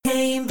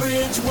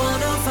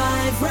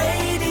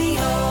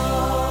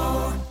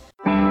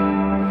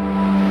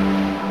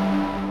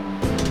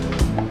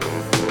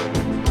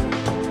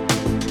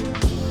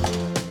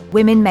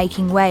Women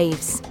Making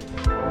Waves.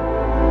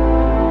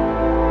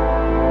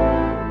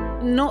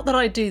 Not that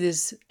I do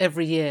this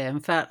every year. In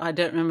fact, I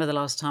don't remember the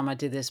last time I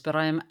did this, but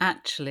I am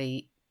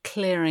actually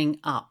clearing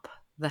up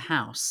the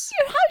house.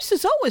 Your house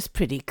is always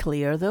pretty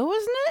clear, though,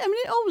 isn't it? I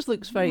mean, it always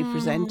looks very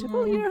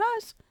presentable, your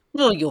house.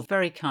 Well, you're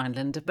very kind,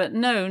 Linda, but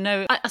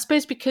no. I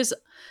suppose because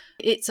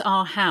it's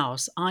our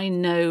house, I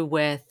know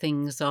where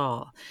things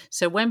are.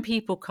 So when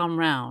people come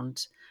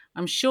round,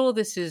 I'm sure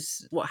this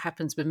is what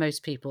happens with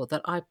most people,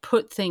 that I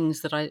put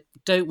things that I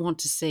don't want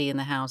to see in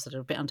the house that are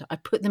a bit under, I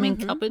put them in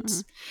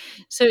cupboards.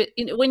 So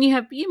when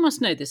you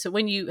must know this, so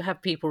when you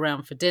have people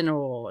around for dinner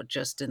or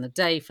just in the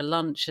day for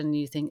lunch and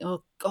you think,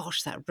 oh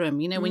gosh, that room,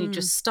 when you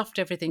just stuffed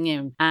everything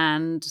in.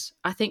 And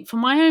I think for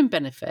my own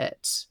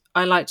benefit,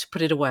 I like to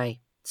put it away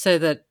so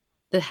that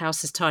the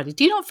house is tidy.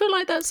 Do you not feel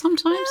like that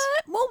sometimes?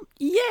 Well,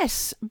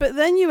 yes, but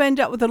then you end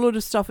up with a load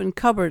of stuff in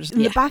cupboards.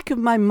 In the back of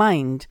my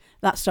mind,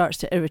 that starts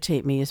to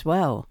irritate me as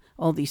well.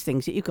 All these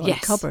things that you've got in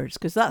cupboards,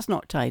 because that's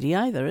not tidy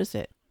either, is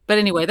it? But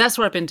anyway, that's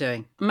what I've been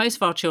doing. Most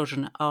of our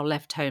children are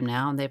left home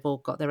now and they've all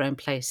got their own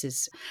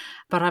places.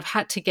 But I've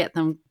had to get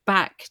them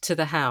back to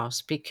the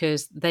house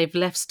because they've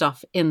left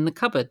stuff in the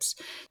cupboards.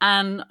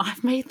 And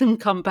I've made them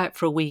come back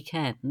for a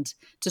weekend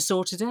to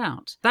sort it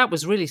out. That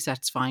was really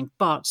satisfying,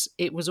 but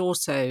it was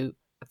also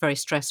very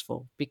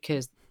stressful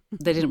because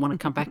they didn't want to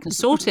come back and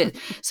sort it.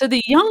 So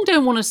the young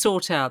don't want to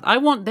sort out. I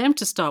want them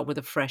to start with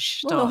a fresh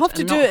start. Well, they'll have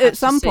to do it at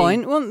some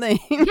point, won't they?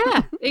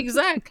 Yeah,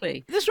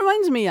 exactly. This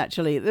reminds me,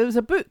 actually, there was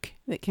a book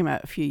that came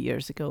out a few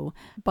years ago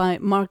by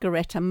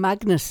Margareta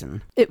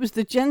Magnusson. It was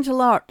The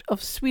Gentle Art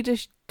of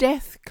Swedish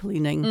Death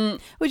Cleaning,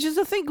 which is,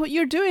 I think, what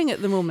you're doing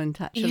at the moment,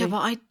 actually. Yeah,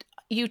 but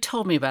you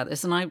told me about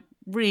this and I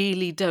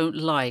really don't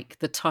like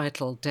the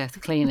title death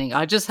cleaning.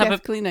 I just have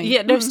death cleaning.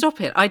 Yeah, no, stop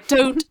it. I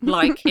don't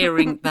like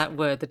hearing that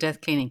word, the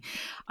death cleaning.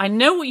 I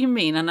know what you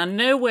mean and I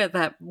know where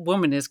that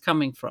woman is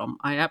coming from.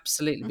 I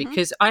absolutely,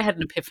 because I had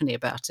an epiphany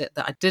about it,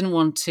 that I didn't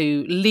want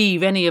to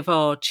leave any of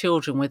our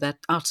children with that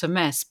utter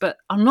mess, but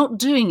I'm not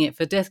doing it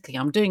for death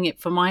cleaning. I'm doing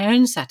it for my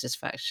own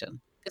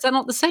satisfaction. Is that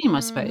not the same, I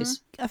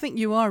suppose? I think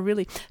you are,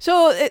 really.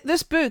 So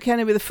this book,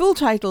 anyway, the full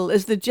title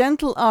is The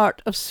Gentle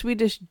Art of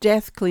Swedish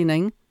Death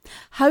Cleaning: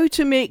 How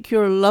to Make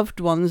Your Loved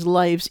Ones'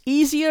 Lives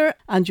Easier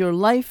and Your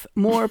Life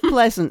More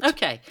Pleasant.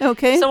 Okay.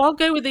 So I'll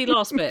go with the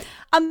last bit.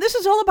 And this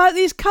is all about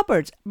these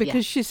cupboards,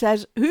 because she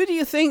says, who do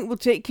you think will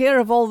take care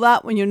of all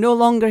that when you're no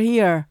longer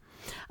here?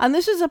 And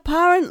this is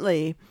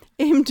apparently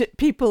aimed at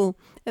people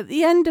at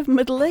the end of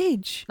middle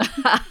age.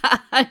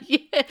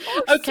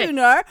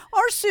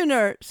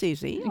 Sooner,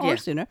 Susie, or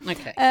sooner.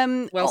 Okay.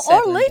 Well said,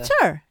 or Linda.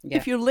 later,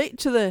 if you're late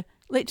to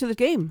the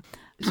game.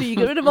 So you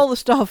get rid of all the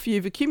stuff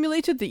you've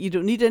accumulated that you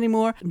don't need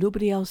anymore.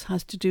 Nobody else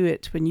has to do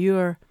it when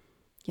you're,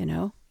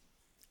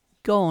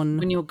 gone.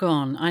 When you're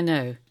gone, I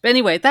know. But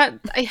anyway,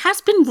 it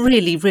has been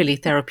really, really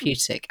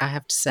therapeutic, I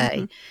have to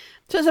say.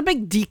 So it's a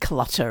big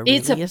declutter, really,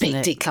 it's a isn't big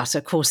it? declutter,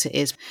 of course it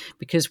is,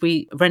 because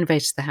we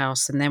renovated the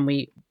house and then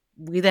we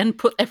then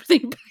put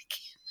everything back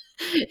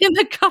in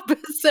the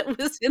cupboards that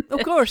was in there.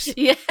 Of course.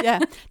 Yeah.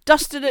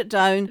 Dusted it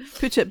down,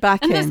 put it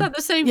back in. And is that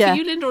the same for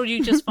you, Linda, or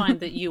you just find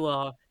that you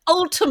are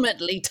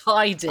ultimately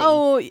tidy?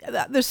 Oh,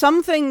 there's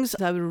some things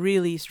I would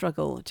really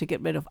struggle to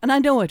get rid of. And I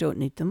know I don't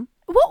need them.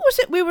 What was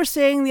it we were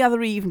saying the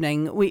other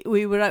evening?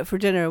 We were out for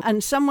dinner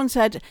and someone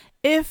said,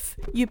 if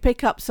you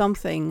pick up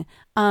something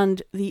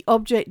and the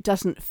object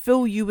doesn't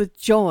fill you with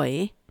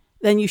joy,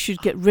 then you should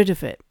get rid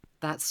of it.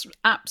 That's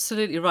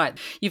absolutely right.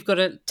 You've got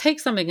to take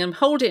something and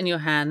hold it in your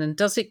hand, and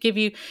does it give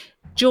you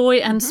joy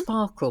and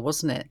sparkle,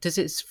 wasn't it? Does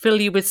it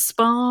fill you with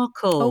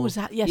sparkle? Oh, was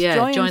that? Yes, yeah,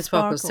 joy and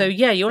sparkle. So,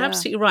 you're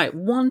absolutely right.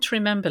 One to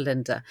remember,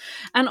 Linda.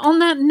 And on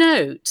that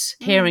note,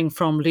 hearing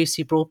from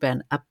Lucy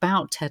Broadbent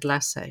about Ted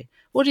Lasso,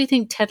 what do you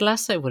think Ted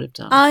Lasso would have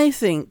done? I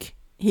think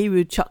he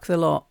would chuck the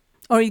lot.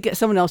 Or he'd get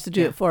someone else to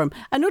do it for him.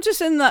 I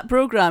noticed in that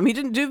programme, he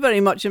didn't do very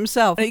much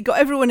himself. He got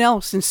everyone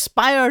else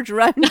inspired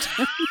around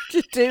him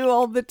to do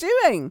all the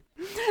doing.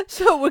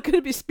 So we're going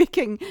to be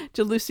speaking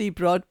to Lucy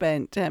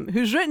Broadbent,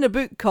 who's written a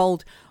book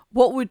called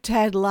What Would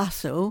Ted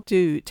Lasso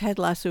Do? Ted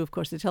Lasso, of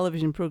course, the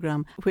television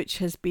programme, which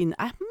has been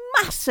a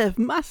massive,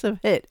 massive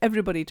hit.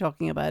 Everybody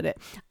talking about it.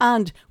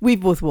 And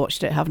we've both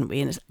watched it, haven't we?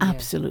 And it's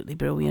absolutely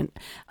brilliant.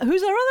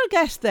 Who's our other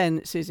guest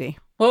then, Susie?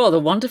 Well, the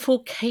wonderful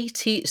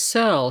Katie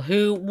Searle,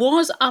 who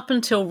was up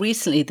until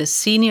recently the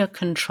senior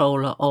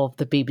controller of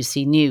the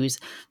BBC News.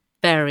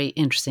 Very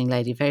interesting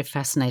lady, very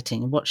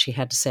fascinating. What she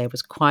had to say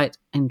was quite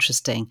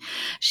interesting.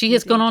 She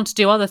has gone on to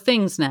do other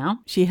things now.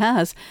 She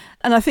has.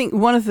 And I think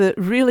one of the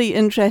really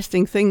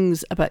interesting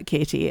things about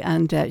Katie,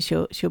 and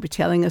she'll be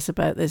telling us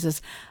about this,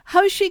 is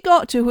how she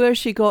got to where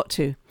she got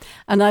to.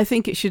 And I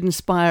think it should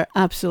inspire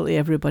absolutely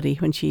everybody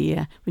when she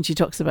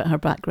talks about her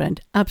background.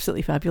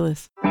 Absolutely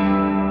fabulous.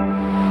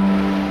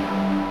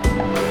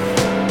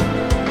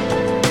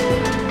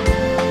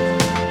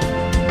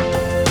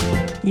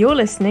 You're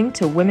listening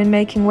to Women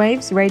Making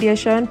Waves radio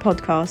show and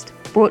podcast,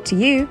 brought to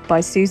you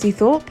by Suzie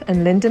Thorpe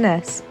and Linda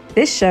Ness.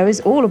 This show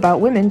is all about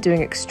women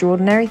doing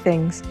extraordinary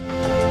things.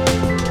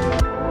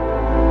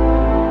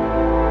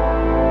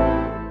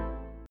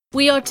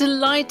 We are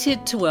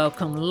delighted to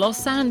welcome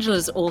Los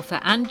Angeles author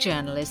and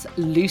journalist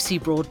Lucy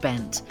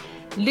Broadbent.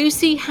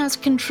 Lucy has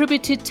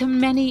contributed to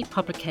many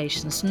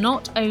publications,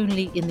 not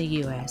only in the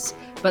US,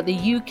 but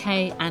the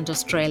UK and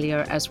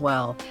Australia as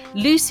well.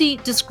 Lucy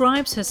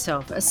describes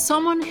herself as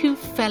someone who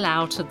fell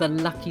out of the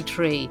lucky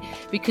tree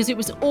because it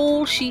was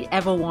all she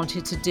ever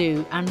wanted to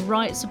do, and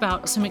writes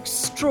about some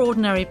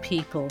extraordinary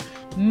people,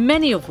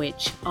 many of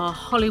which are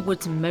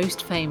Hollywood's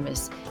most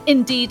famous.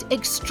 Indeed,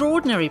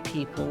 extraordinary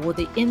people were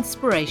the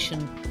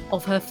inspiration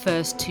of her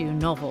first two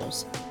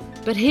novels.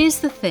 But here's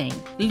the thing,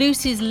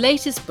 Lucy's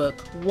latest book,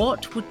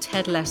 What Would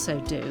Ted Lasso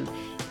Do?,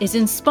 is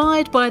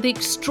inspired by the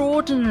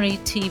extraordinary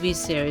TV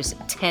series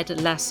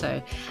Ted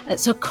Lasso.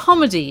 It's a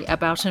comedy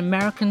about an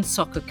American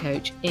soccer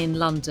coach in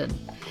London.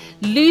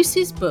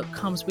 Lucy's book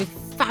comes with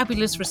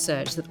fabulous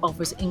research that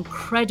offers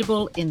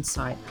incredible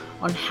insight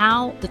on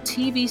how the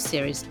TV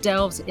series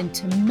delves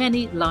into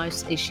many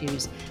life's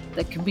issues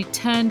that can be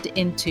turned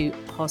into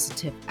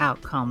positive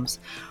outcomes.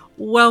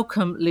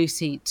 Welcome,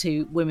 Lucy,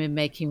 to Women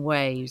Making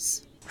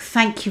Waves.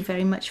 Thank you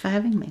very much for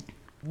having me.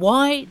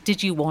 Why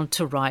did you want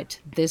to write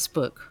this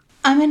book?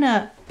 I'm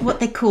in what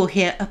they call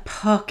here a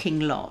parking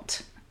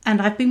lot. And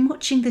I've been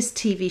watching this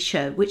TV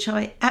show, which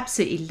I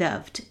absolutely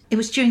loved. It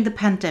was during the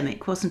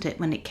pandemic, wasn't it,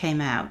 when it came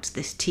out,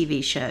 this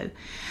TV show.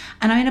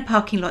 And I'm in a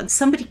parking lot and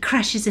somebody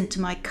crashes into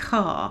my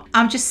car.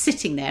 I'm just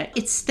sitting there.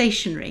 It's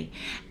stationary.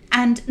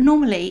 And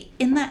normally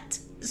in that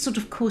sort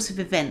of course of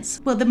events,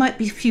 well, there might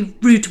be a few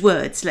rude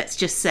words, let's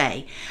just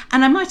say,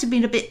 and I might have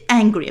been a bit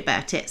angry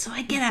about it. So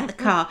I get out of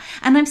the car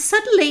and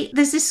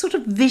there's this sort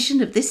of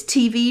vision of this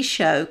TV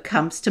show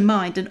comes to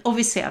mind. And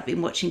obviously I've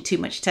been watching too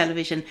much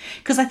television,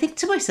 because I think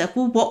to myself,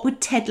 well, what would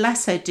Ted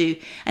Lasso do?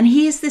 And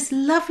he is this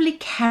lovely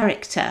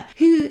character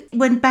who,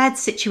 when bad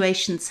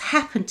situations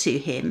happen to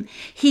him,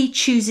 he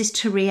chooses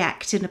to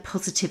react in a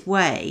positive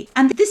way.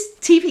 And this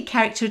TV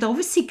character had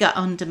obviously got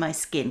under my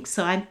skin,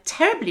 so I'm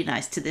terribly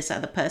nice to this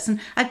other person.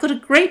 I've got a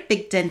great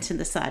big dent in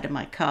the side of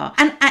my car.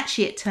 And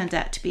actually it turned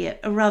out to be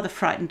a rather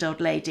frightened old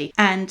lady,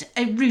 and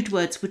rude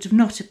words would have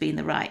not have been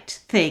the right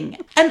thing.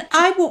 And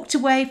I walked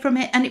away from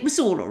it and it was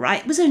all right.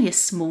 It was only a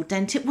small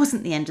dent. It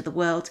wasn't the end of the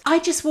world. I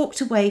just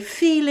walked away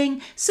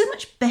feeling so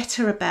much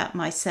better about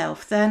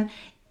myself than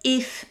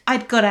if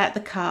I'd got out the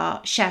car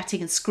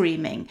shouting and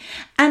screaming.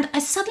 And it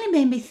suddenly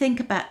made me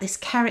think about this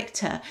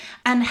character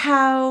and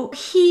how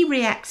he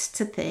reacts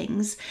to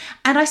things.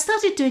 And I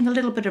started doing a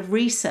little bit of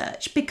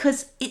research,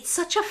 because it's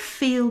such a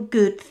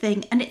feel-good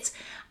thing. And it's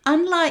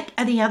unlike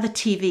any other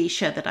TV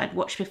show that I'd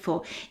watched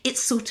before. It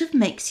sort of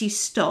makes you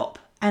stop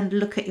and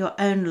look at your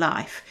own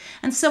life.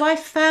 And so I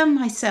found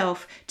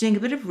myself doing a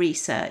bit of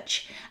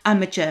research.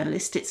 I'm a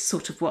journalist, it's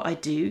sort of what I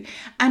do,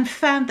 and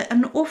found that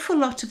an awful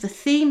lot of the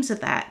themes of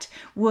that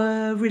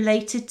were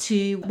related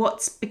to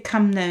what's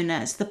become known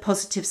as the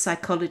positive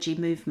psychology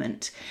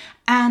movement.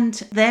 And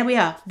there we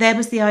are. There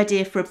was the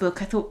idea for a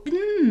book. I thought,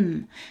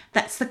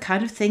 that's the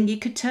kind of thing you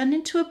could turn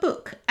into a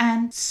book.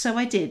 And so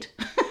I did.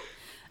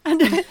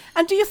 And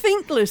do you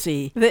think,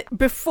 Lucy, that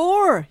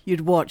before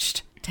you'd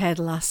watched Ted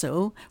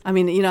Lasso, I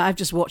mean, I've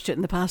just watched it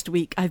in the past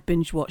week. I've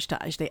binge watched it,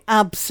 actually.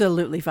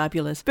 Absolutely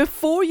fabulous.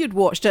 Before you'd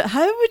watched it,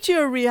 how would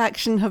your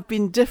reaction have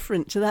been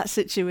different to that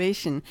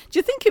situation? Do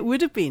you think it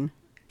would have been?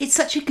 It's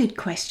such a good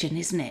question,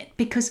 isn't it?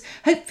 Because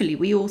hopefully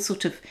we all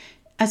sort of,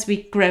 as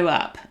we grow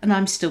up, and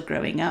I'm still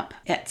growing up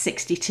at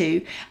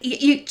 62,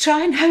 you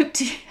try and hope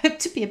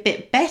to be a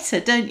bit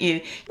better, don't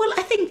you? Well,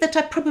 I think that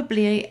I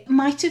probably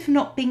might have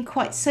not been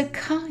quite so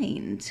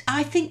kind.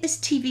 I think this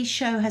TV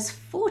show has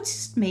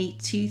forced me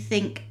to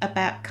think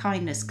about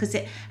kindness, because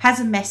it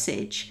has a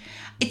message.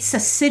 It's a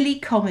silly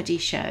comedy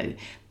show,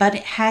 but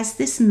it has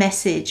this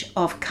message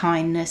of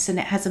kindness and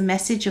it has a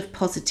message of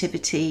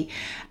positivity.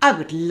 I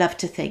would love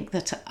to think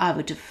that I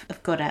would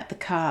have got out the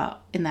car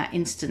in that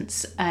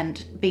instance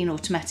and been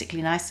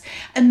automatically nice.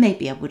 And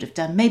maybe I would have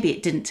done. Maybe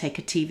it didn't take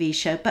a TV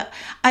show, but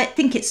I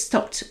think it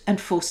stopped and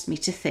forced me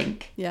to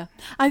think. Yeah,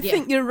 I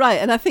think you're right.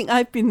 And I think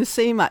I've been the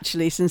same,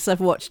 actually, since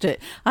I've watched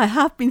it. I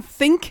have been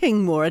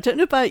thinking more. I don't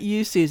know about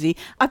you, Susie.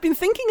 I've been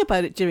thinking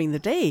about it during the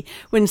day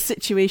when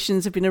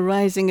situations have been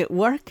arising at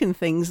work and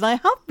things. And I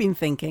have been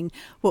thinking,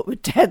 what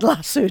would Ted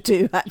Lasso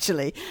do,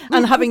 actually?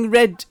 And having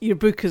read your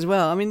book as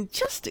well, I mean,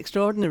 just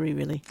extraordinary,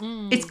 really.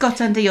 It's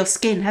got under your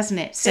skin, hasn't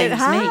it? Same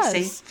as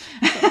me, see?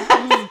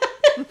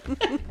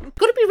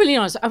 Got to be really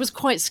honest, I was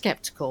quite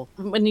sceptical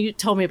when you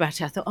told me about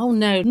it. I thought, oh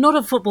no, not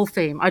a football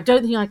theme. I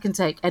don't think I can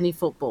take any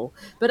football.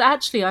 But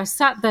actually, I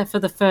sat there for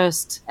the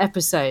first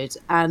episode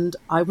and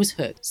I was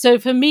hooked. So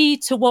for me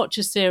to watch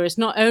a series,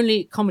 not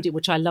only comedy,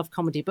 which I love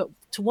comedy, but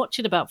to watch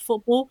it about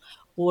football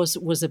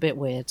was a bit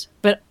weird.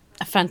 But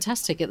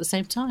fantastic at the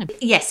same time.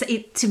 Yes,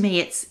 to me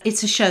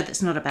it's a show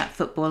that's not about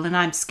football, and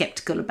I'm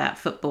sceptical about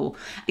football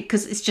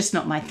because it's just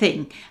not my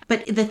thing.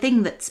 But the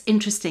thing that's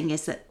interesting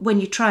is that when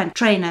you try and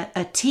train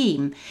a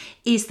team,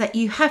 is that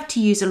you have to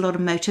use a lot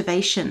of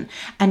motivation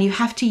and you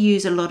have to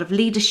use a lot of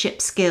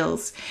leadership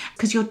skills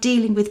because you're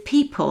dealing with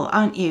people,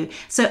 aren't you?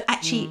 So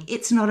actually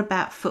it's not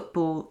about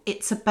football,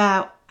 it's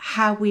about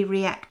how we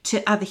react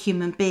to other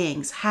human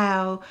beings.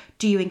 How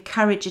do you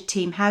encourage a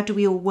team? How do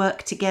we all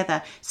work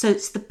together? So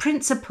it's the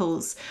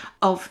principles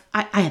of,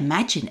 I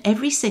imagine,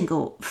 every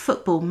single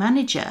football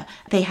manager,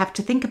 they have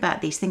to think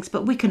about these things,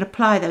 but we can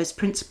apply those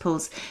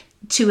principles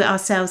to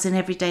ourselves in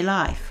everyday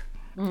life.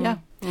 Yeah.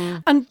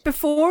 And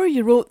before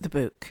you wrote the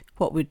book,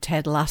 What Would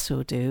Ted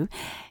Lasso Do?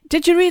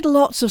 Did you read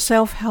lots of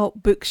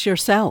self-help books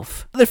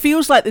yourself? There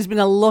feels like there's been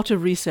a lot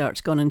of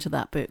research gone into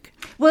that book.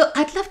 Well,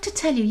 I'd love to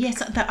tell you, yes,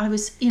 that I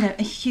was,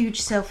 a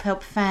huge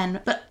self-help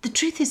fan, but the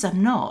truth is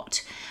I'm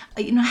not.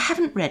 I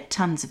haven't read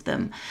tons of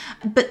them,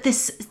 but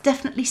this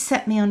definitely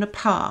set me on a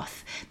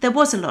path. There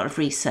was a lot of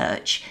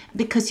research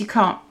because you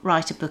can't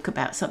write a book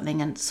about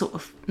something and sort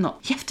of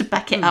not, you have to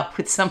back it up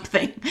with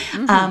something.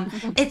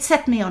 It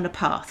set me on a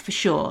path for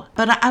sure,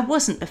 but I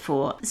wasn't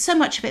before. So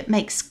much of it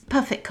makes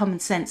perfect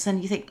common sense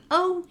and you think,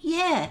 oh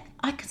yeah,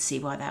 I can see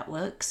why that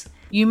works.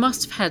 You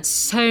must have had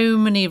so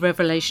many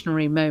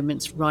revelationary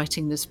moments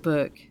writing this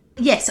book.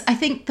 Yes, I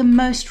think the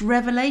most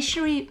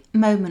revelatory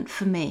moment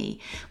for me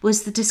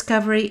was the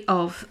discovery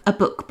of a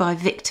book by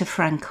Viktor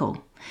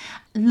Frankl.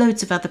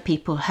 Loads of other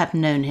people have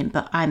known him,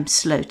 but I'm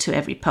slow to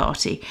every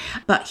party.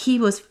 But he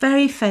was a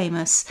very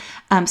famous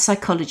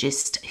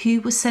psychologist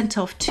who was sent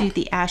off to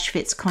the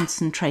Auschwitz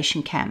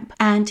concentration camp.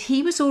 And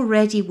he was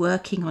already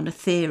working on a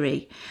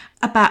theory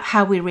about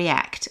how we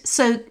react.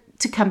 So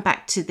to come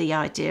back to the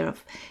idea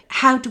of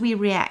how do we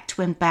react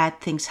when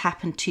bad things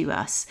happen to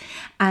us.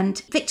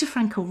 And Viktor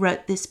Frankl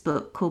wrote this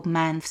book called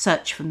Man's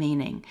Search for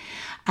Meaning.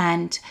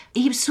 And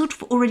he was sort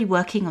of already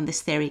working on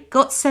this theory,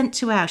 got sent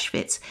to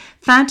Auschwitz,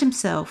 found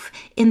himself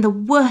in the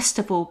worst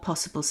of all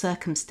possible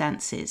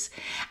circumstances,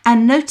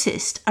 and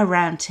noticed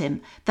around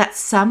him that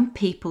some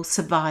people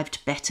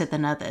survived better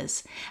than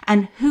others.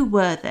 And who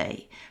were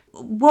they?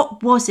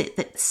 What was it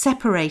that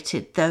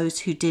separated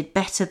those who did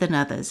better than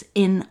others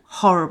in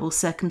horrible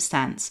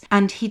circumstance?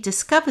 And he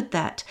discovered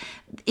that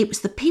it was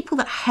the people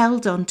that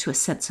held on to a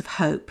sense of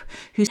hope,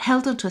 who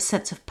held on to a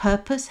sense of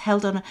purpose,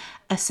 held on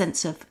a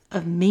sense of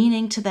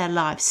meaning to their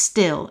lives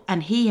still.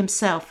 And he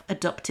himself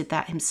adopted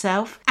that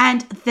himself.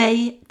 And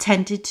they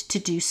tended to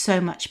do so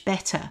much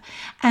better.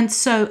 And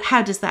so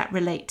how does that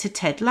relate to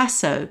Ted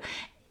Lasso?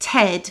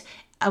 Ted,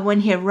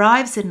 when he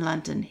arrives in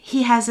London,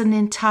 he has an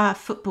entire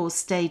football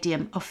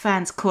stadium of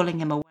fans calling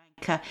him a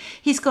wanker.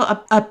 He's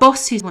got a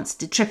boss who wants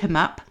to trip him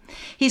up.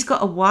 He's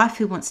got a wife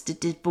who wants to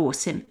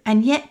divorce him.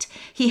 And yet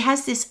he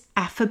has this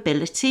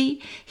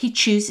affability. He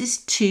chooses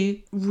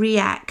to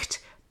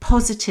react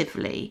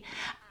positively.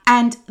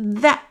 And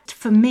that,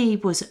 for me,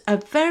 was a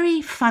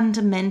very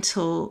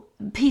fundamental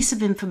piece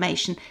of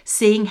information,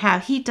 seeing how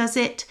he does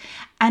it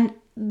and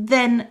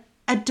then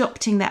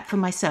adopting that for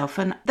myself.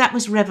 And that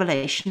was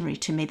revelationary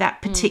to me,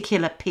 that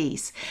particular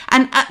piece.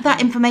 And that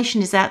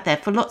information is out there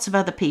for lots of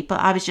other people.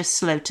 I was just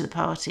slow to the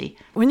party.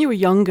 When you were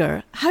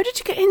younger, how did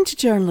you get into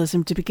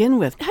journalism to begin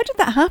with? How did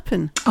that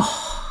happen?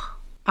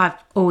 I've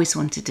always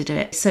wanted to do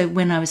it. So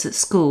when I was at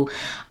school,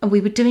 we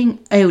were doing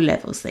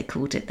O-levels, they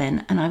called it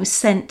then, and I was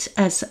sent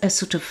as a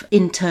sort of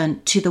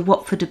intern to the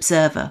Watford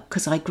Observer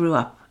because I grew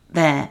up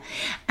there.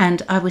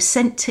 And I was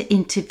sent to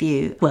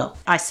interview, well,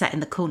 I sat in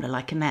the corner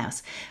like a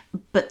mouse,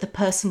 but the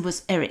person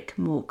was Eric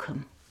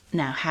Morecambe.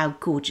 Now, how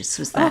gorgeous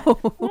was that?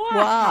 Oh,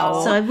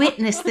 wow. So I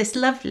witnessed this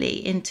lovely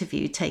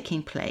interview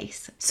taking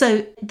place.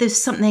 So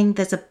there's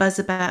a buzz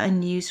about a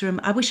newsroom.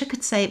 I wish I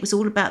could say it was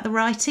all about the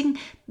writing.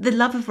 The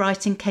love of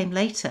writing came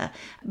later,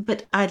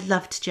 but I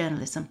loved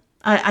journalism.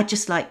 I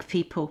just like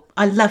people.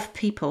 I love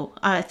people.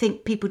 I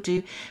think people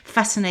do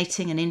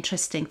fascinating and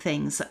interesting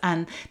things,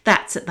 and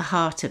that's at the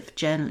heart of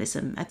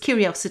journalism. A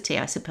curiosity,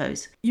 I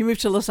suppose. You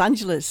moved to Los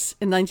Angeles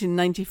in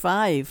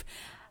 1995.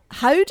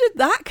 How did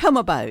that come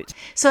about?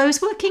 So I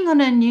was working on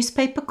a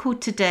newspaper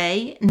called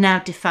Today, now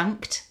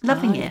defunct,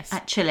 loving it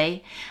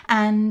actually.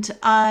 And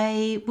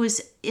I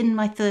was in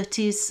my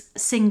 30s,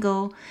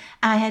 single.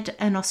 I had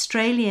an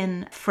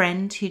Australian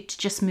friend who'd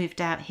just moved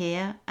out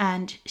here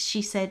and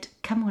she said,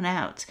 come on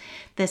out.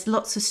 There's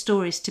lots of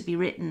stories to be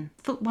written.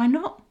 I thought, why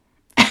not?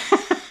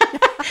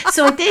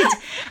 So I did.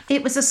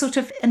 It was a sort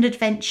of an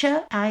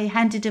adventure. I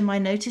handed in my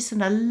notice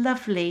and a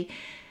lovely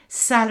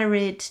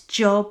salaried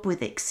job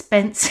with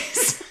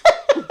expenses.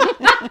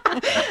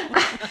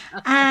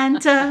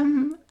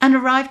 and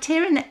arrived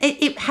here, and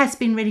it has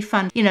been really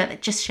fun. You know,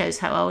 it just shows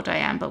how old I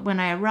am, but when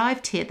I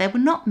arrived here there were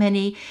not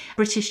many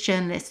British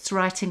journalists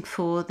writing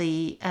for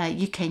the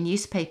UK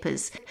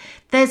newspapers.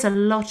 There's a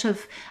lot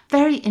of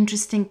very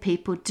interesting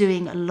people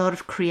doing a lot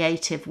of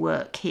creative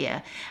work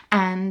here,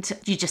 and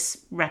you just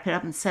wrap it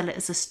up and sell it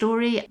as a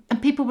story,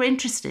 and people were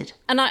interested.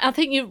 And I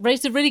think you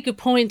raised a really good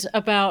point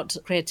about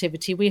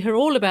creativity. We hear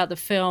all about the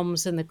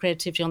films and the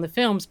creativity on the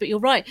films, but you're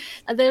right.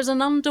 There's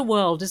an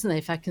underworld, isn't there,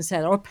 if I can say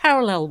that, or a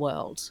parallel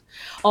world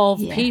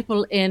of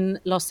people in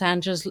Los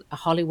Angeles,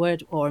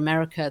 Hollywood or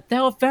America. They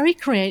are very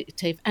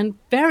creative and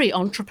very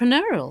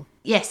entrepreneurial.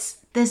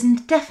 Yes, There's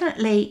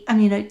definitely,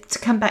 to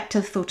come back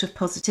to the thought of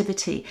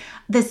positivity,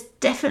 there's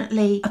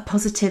definitely a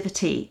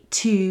positivity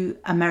to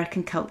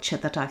American culture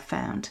that I've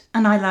found.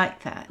 And I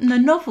like that. And the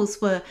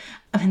novels were,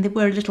 they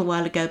were a little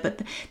while ago,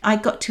 but I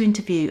got to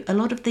interview a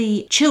lot of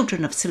the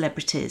children of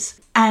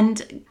celebrities.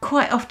 And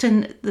quite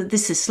often,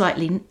 this is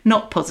slightly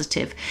not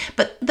positive,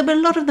 but there were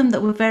a lot of them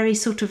that were very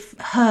sort of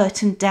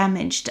hurt and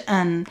damaged.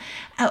 And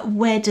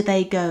where do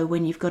they go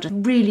when you've got a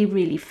really,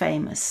 really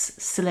famous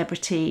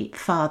celebrity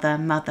father,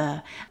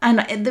 mother?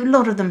 And a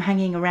lot of them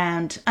hanging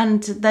around.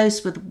 And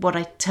those were what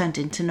I turned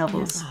into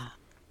novels. Yes.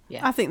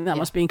 Yeah. I think that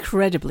must be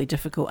incredibly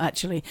difficult,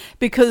 actually,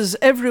 because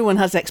everyone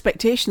has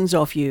expectations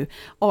of you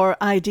or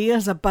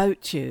ideas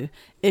about you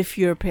if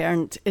your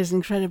parent is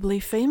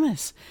incredibly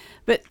famous.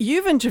 But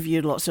you've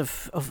interviewed lots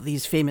of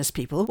these famous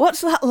people.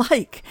 What's that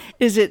like?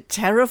 Is it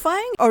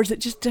terrifying or is it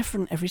just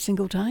different every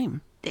single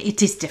time?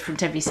 It is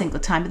different every single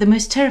time. But the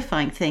most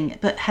terrifying thing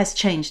that has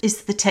changed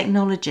is the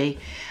technology.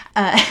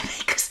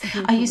 Because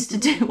I used to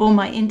do all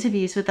my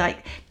interviews with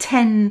like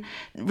 10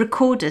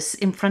 recorders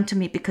in front of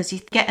me, because you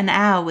get an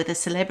hour with a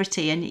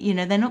celebrity and,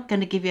 they're not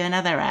going to give you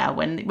another hour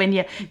when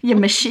your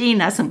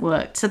machine hasn't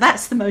worked. So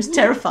that's the most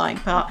terrifying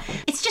part.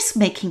 It's just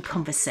making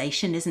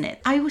conversation, isn't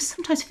it? I always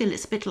sometimes feel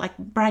it's a bit like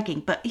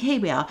bragging, but here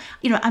we are.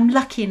 I'm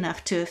lucky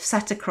enough to have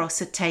sat across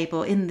a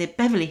table in the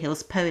Beverly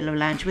Hills Polo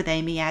Lounge with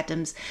Amy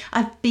Adams.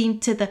 I've been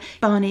to the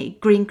Barney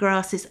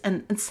Greengrasses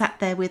and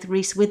sat there with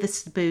Reese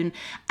Witherspoon,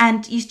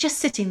 and you're just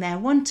sitting there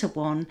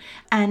one-to-one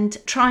and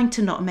trying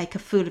to not make a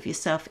fool of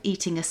yourself,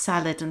 eating a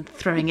salad and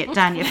throwing it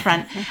down your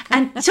front,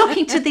 and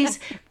talking to these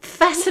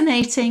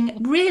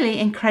fascinating, really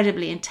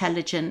incredibly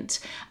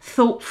intelligent,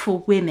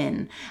 thoughtful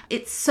women.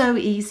 It's so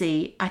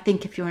easy, I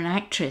think, if you're an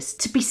actress,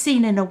 to be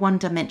seen in a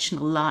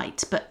one-dimensional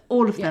light, but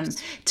all of them,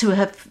 to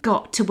have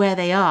got to where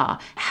they are,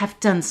 have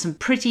done some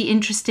pretty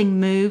interesting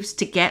moves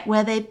to get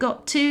where they've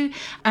got to,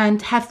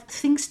 and have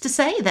things to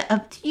say that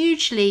are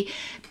hugely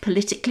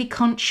politically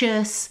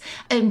conscious,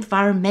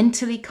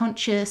 environmentally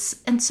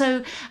conscious. And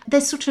so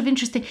they're sort of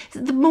interesting.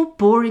 The more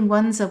boring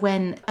ones are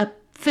when a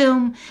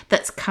film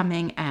that's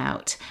coming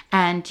out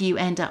and you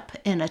end up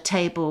in a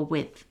table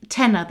with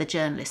 10 other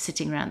journalists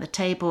sitting around the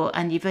table,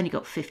 and you've only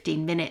got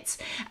 15 minutes,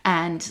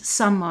 and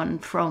someone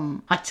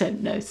from, I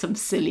don't know, some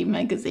silly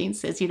magazine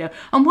says,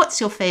 and what's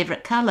your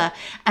favourite colour?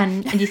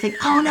 And you think,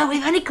 oh no,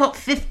 we've only got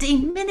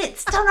 15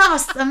 minutes, don't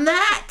ask them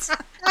that.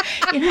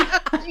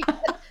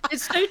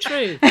 It's so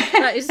true.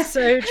 That is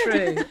so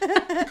true.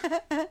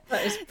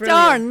 That is brilliant.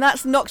 Darn,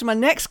 that's knocked my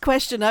next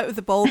question out of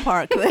the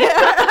ballpark there.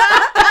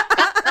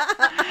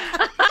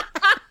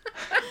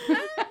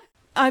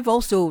 I've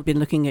also been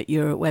looking at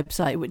your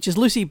website, which is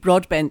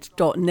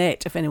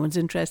lucybroadbent.net, if anyone's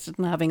interested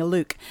in having a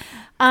look.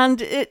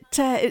 And it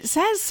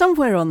says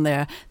somewhere on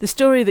there, the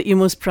story that you're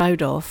most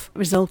proud of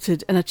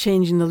resulted in a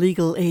change in the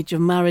legal age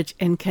of marriage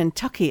in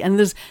Kentucky. And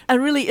there's a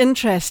really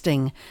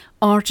interesting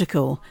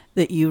article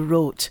that you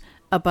wrote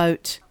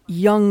about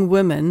young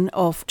women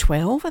of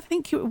 12, I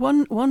think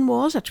one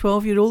was, a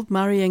 12-year-old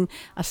marrying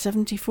a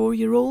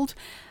 74-year-old.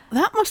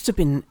 That must have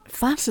been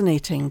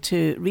fascinating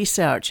to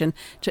research and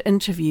to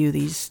interview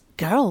these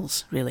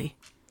girls, really.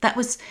 That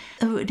was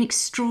an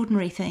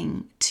extraordinary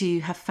thing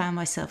to have found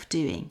myself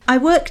doing. I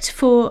worked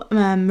for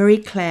Marie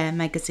Claire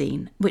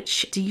magazine,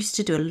 which used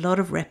to do a lot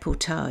of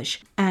reportage,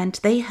 and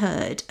they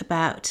heard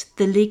about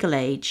the legal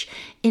age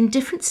in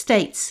different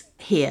states.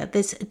 Here,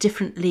 there's a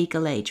different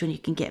legal age when you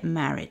can get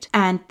married,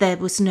 and there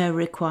was no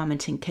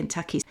requirement in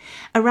Kentucky.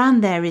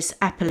 Around there is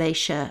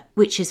Appalachia,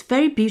 which is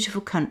very beautiful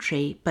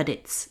country, but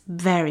it's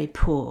very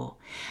poor.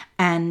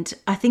 And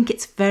I think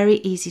it's very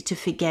easy to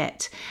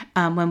forget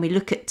when we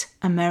look at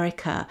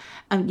America,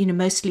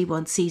 mostly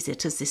one sees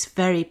it as this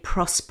very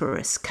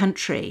prosperous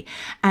country.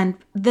 And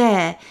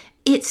there,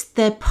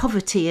 their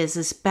poverty is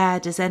as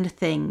bad as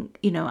anything.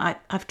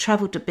 I've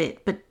travelled a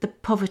bit, but the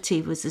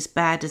poverty was as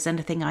bad as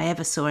anything I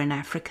ever saw in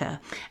Africa.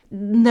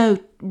 No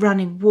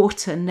running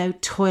water, no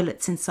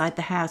toilets inside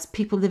the house,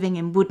 people living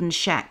in wooden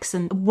shacks,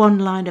 and one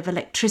line of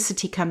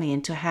electricity coming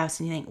into a house,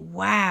 and you think,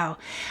 wow,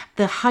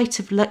 the height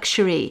of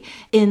luxury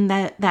in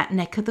that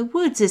neck of the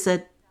woods is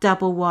a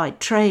double wide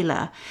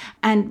trailer.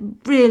 And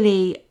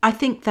really, I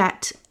think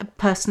that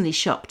personally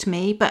shocked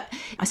me, but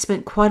I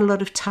spent quite a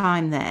lot of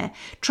time there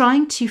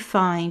trying to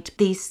find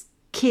these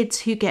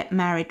kids who get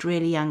married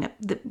really young.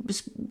 That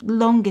was the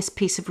longest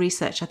piece of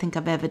research I think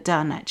I've ever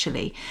done,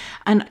 actually.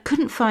 And I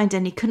couldn't find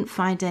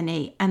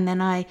any. And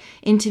then I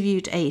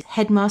interviewed a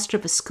headmaster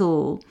of a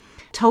school,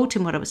 told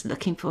him what I was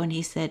looking for, and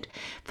he said,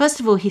 first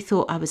of all, he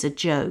thought I was a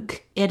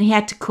joke, and he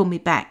had to call me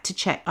back to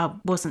check I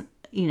wasn't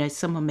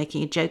someone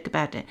making a joke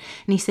about it.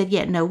 And he said,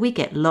 yeah, no, we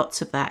get lots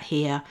of that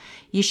here.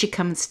 You should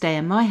come and stay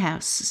in my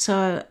house.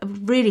 So a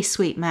really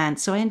sweet man.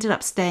 So I ended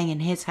up staying in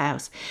his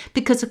house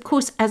because, of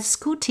course, as a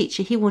school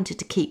teacher, he wanted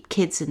to keep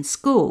kids in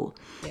school.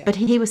 Yeah. But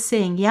he was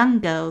seeing young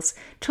girls,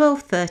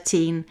 12,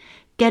 13,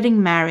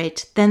 getting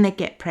married, then they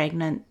get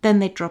pregnant, then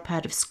they drop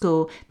out of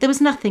school. There was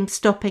nothing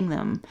stopping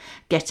them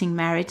getting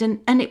married.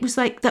 And it was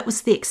like that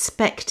was the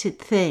expected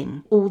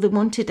thing. All they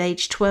wanted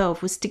age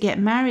 12 was to get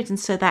married. And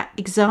so that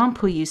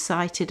example you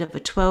cited of a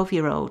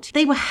 12-year-old,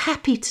 they were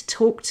happy to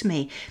talk to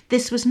me.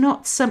 This was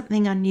not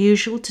something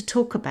unusual to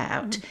talk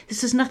about.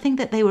 This was nothing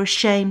that they were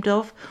ashamed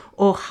of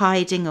or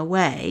hiding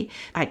away.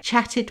 I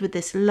chatted with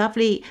this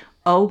lovely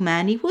old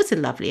man. He was a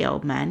lovely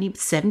old man. He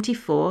was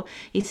 74.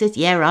 He said,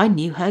 yeah, I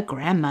knew her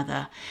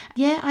grandmother.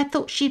 Yeah, I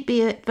thought she'd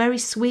be a very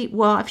sweet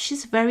wife.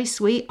 She's very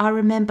sweet. I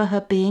remember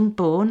her being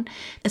born.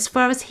 As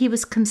far as he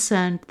was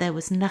concerned, there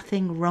was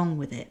nothing wrong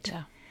with it.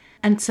 Yeah.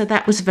 And so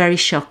that was very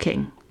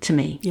shocking to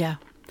me. Yeah.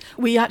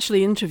 We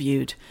actually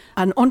interviewed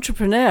an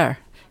entrepreneur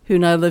who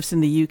now lives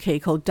in the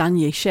UK called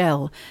Danya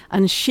Shell,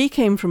 and she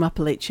came from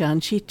Appalachia,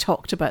 and she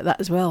talked about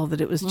that as well,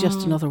 that it was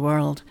just another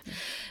world.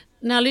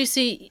 Now,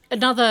 Lucy,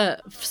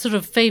 another sort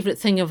of favourite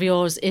thing of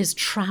yours is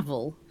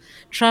travel.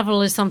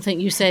 Travel is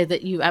something you say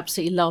that you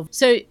absolutely love.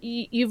 So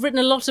you've written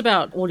a lot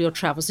about all your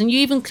travels, and you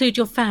even include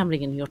your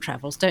family in your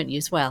travels, don't you,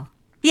 as well?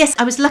 Yes,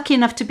 I was lucky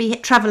enough to be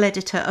travel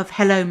editor of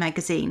Hello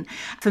magazine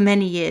for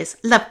many years.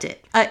 Loved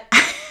it. I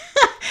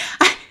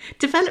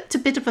developed a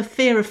bit of a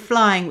fear of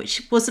flying,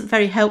 which wasn't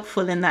very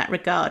helpful in that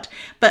regard.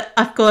 But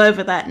I've got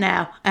over that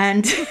now.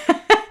 And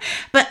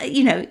but,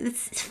 you know,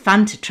 it's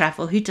fun to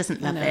travel. Who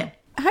doesn't love it?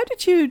 How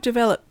did you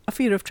develop a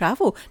fear of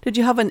travel? Did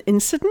you have an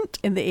incident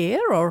in the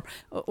air, or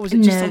was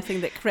it just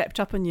something that crept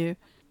up on you?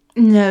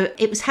 No,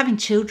 it was having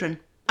children.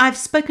 I've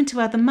spoken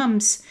to other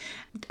mums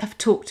have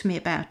talked to me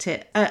about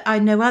it. I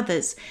know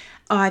others.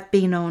 I've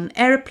been on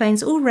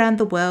aeroplanes all around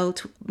the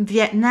world,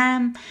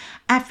 Vietnam,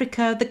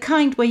 Africa, the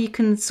kind where you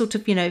can sort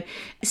of, you know,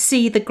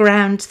 see the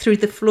ground through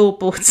the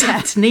floorboards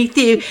underneath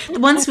you,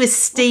 the ones with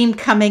steam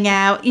coming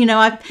out, you know,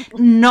 I've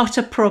not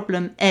a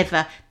problem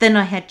ever. Then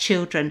I had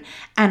children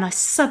and I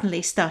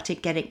suddenly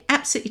started getting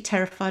absolutely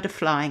terrified of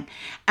flying.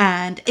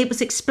 And it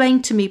was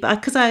explained to me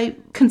because I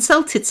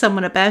consulted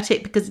someone about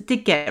it, because it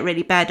did get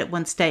really bad at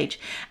one stage.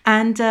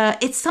 And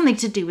it's something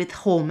to do with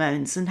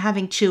hormones and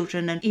having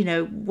children and, you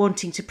know,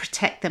 wanting to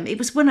protect them. It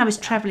was when I was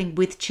traveling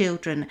with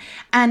children.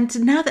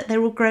 And now that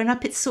they're all grown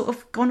up, it's sort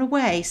of gone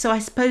away. So I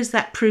suppose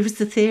that proves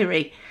the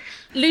theory.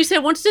 Lucy, I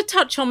wanted to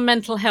touch on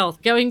mental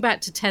health, going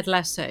back to Ted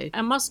Lasso.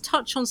 I must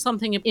touch on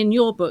something in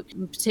your book,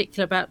 in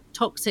particular about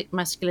toxic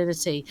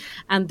masculinity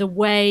and the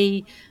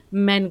way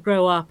men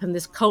grow up and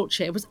this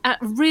culture. It was a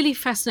really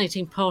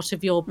fascinating part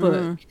of your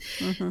book.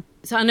 Mm-hmm.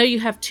 So I know you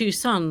have 2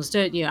 sons,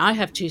 don't you? I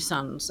have 2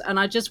 sons. And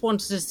I just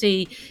wanted to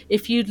see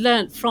if you'd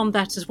learnt from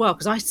that as well,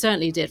 because I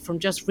certainly did from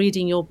just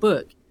reading your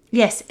book.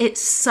 Yes, it's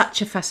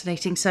such a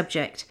fascinating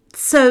subject.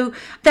 So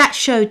that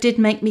show did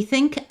make me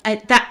think.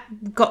 That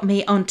got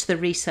me onto the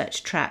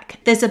research track.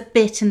 There's a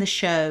bit in the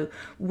show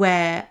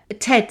where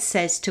Ted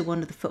says to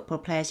one of the football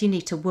players, you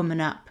need to woman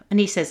up. And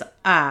he says,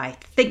 I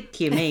think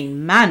you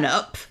mean man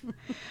up.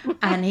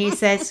 And he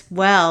says,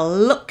 well,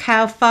 look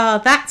how far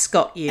that's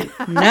got you.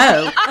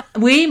 No,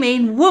 we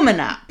mean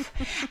woman up.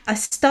 I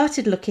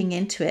started looking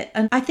into it.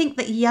 And I think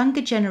that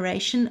younger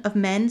generation of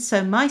men,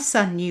 so my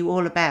son knew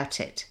all about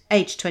it,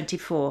 age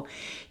 24.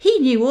 He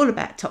knew all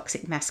about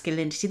toxic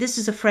masculinity. This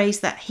was a phrase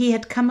that he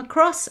had come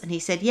across. And he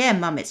said, yeah,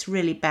 Mum, it's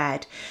really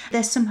bad.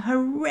 There's some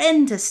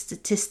horrendous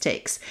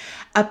statistics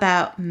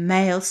about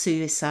male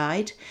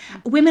suicide.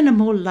 Women are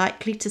more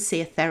likely to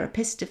see a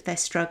therapist if they're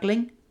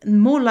struggling,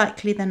 more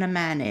likely than a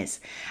man is.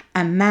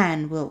 A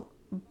man will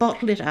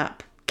bottle it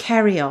up,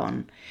 carry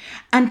on,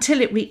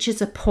 until it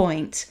reaches a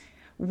point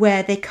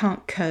where they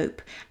can't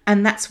cope.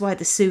 And that's why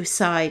the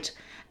suicide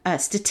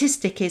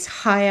statistic is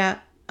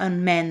higher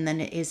on men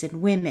than it is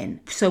in women.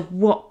 So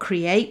what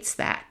creates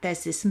that?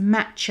 There's this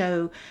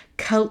macho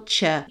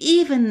culture,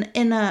 even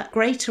in a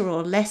greater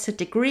or lesser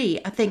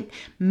degree. I think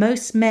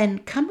most men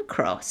come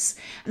across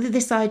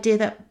this idea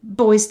that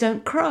boys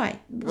don't cry.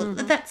 Well,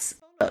 that's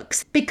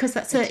because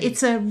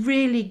it's a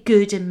really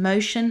good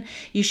emotion.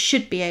 You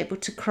should be able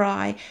to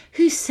cry.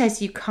 Who says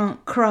you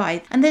can't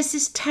cry? And there's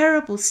this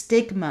terrible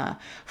stigma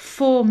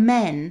for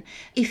men.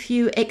 If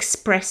you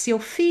express your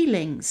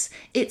feelings,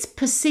 it's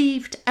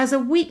perceived as a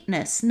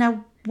weakness.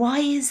 Now, why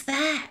is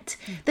that?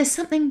 There's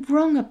something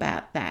wrong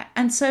about that.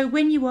 And so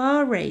when you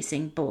are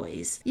raising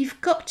boys, you've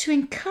got to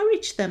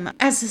encourage them.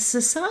 As a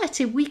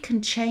society, we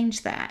can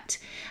change that.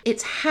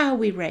 It's how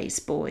we raise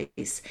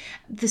boys.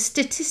 The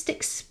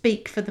statistics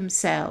speak for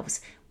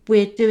themselves.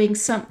 We're doing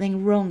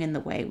something wrong in the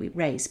way we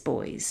raise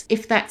boys,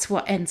 if that's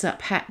what ends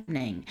up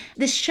happening.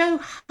 This show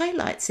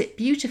highlights it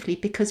beautifully,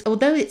 because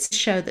although it's a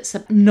show that's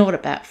not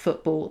about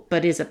football,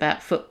 but is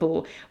about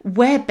football,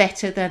 where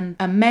better than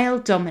a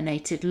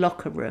male-dominated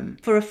locker room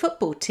for a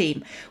football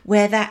team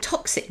where that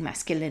toxic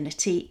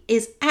masculinity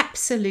is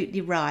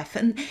absolutely rife.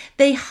 And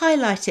they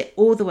highlight it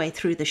all the way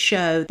through the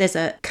show. There's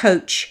a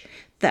coach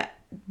that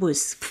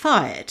was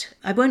fired.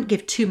 I won't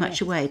give too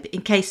much away, but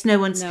in case no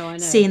one's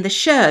seen the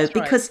show,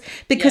 because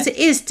it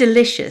is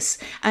delicious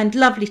and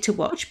lovely to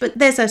watch. But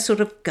there's a sort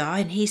of guy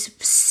and he's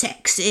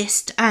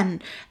sexist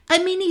and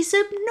I mean, he's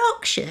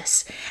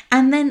obnoxious.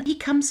 And then he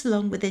comes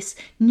along with this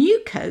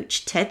new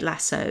coach, Ted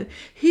Lasso,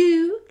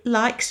 who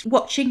likes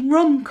watching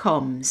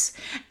rom-coms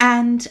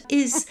and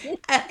is,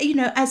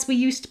 as we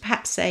used to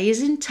perhaps say,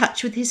 is in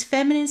touch with his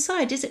feminine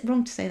side. Is it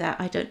wrong to say that?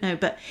 I don't know.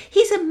 But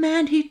he's a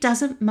man who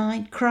doesn't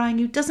mind crying,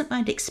 who doesn't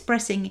mind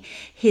expressing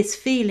his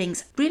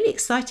feelings. Really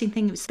exciting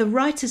thing was the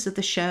writers of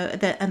the show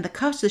and the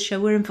cast of the show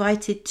were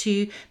invited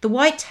to the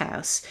White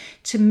House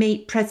to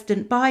meet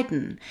President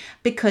Biden,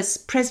 because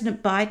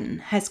President Biden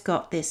has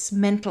got this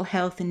mental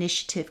health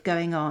initiative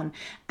going on,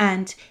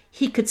 and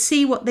he could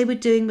see what they were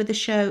doing with the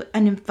show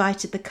and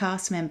invited the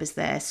cast members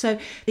there. So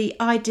the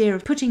idea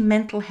of putting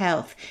mental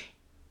health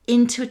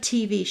into a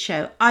TV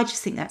show, I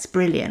just think that's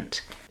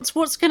brilliant. So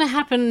what's going to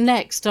happen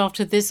next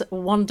after this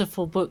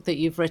wonderful book that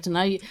you've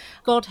written?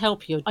 God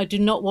help you, I do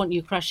not want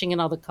you crashing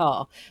another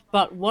car,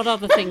 but what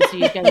other things are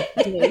you going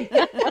to do?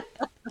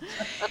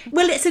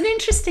 Well, it's an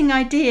interesting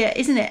idea,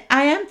 isn't it?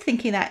 I am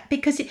thinking that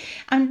because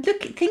I'm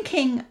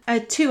thinking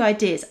two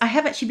ideas. I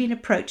have actually been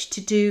approached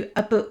to do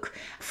a book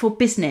for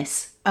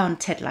business on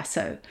Ted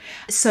Lasso.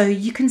 So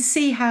you can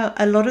see how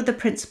a lot of the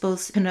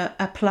principles can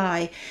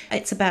apply.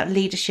 It's about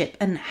leadership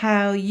and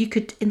how you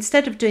could,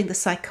 instead of doing the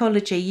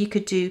psychology, you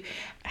could do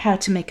how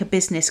to make a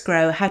business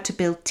grow, how to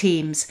build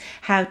teams,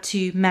 how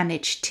to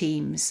manage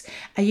teams.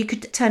 You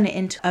could turn it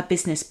into a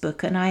business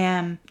book, and I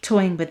am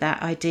toying with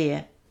that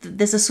idea.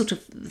 There's a sort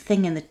of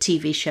thing in the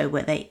TV show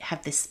where they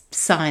have this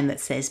sign that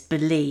says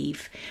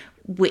believe,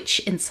 which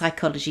in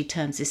psychology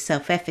terms is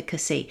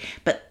self-efficacy.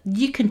 But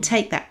you can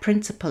take that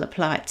principle,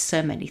 apply it to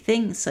so many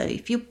things. So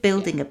if you're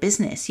building a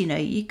business,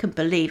 you can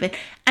believe it.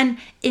 And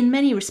in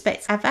many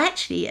respects, I've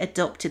actually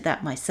adopted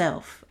that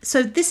myself.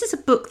 So this is a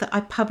book that I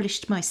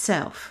published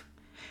myself.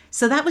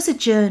 So that was a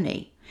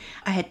journey.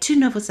 I had 2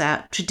 novels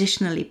out,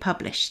 traditionally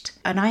published,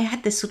 and I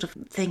had this sort of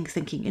thing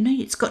thinking,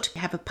 it's got to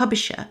have a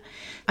publisher.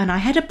 And I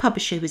had a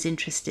publisher who was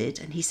interested,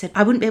 and he said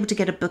I wouldn't be able to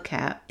get a book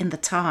out in the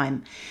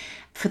time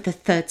for the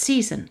 3rd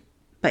season.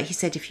 But he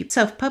said if you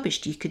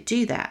self-published, you could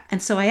do that.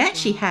 And so I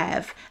actually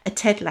have a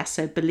Ted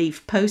Lasso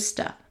Believe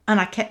poster. And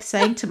I kept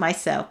saying to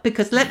myself,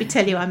 because let me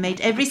tell you, I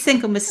made every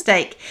single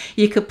mistake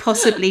you could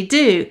possibly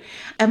do.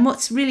 And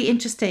what's really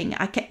interesting,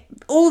 I kept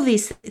all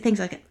these things.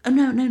 I kept, oh,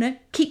 no,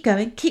 keep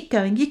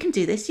going. You can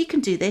do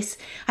this.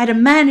 I had a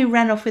man who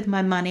ran off with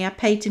my money. I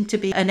paid him to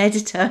be an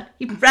editor.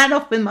 He ran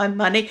off with my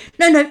money.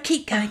 No,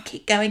 keep going.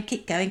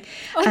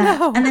 Oh,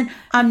 no. And then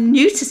I'm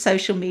new to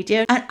social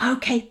media. And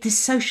okay, this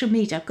social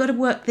media, I've got to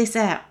work this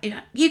out.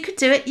 You could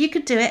do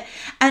it.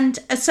 And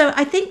so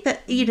I think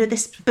that,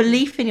 this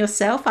belief in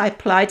yourself, I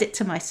applied it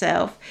to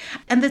myself.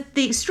 And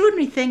the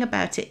extraordinary thing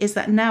about it is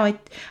that now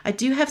I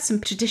do have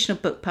some traditional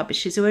book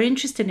publishers who are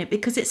interested in it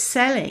because it's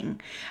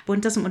selling. One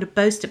doesn't want to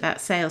boast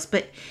about sales,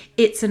 but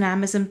it's an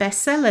Amazon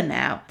bestseller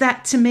now.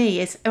 That to me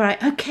is, all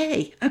right,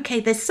 okay,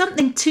 there's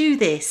something to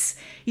this.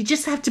 You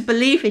just have to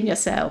believe in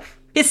yourself.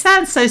 It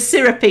sounds so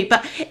syrupy,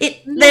 but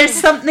there's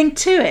something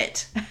to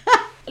it.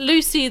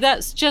 Lucy,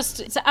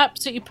 it's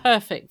absolutely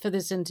perfect for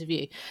this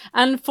interview.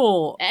 And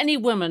for any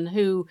woman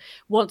who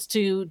wants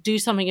to do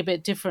something a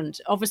bit different,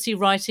 obviously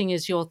writing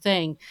is your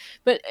thing.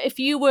 But if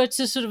you were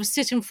to sort of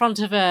sit in front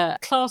of a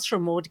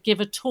classroom or to give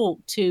a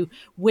talk to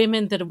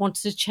women that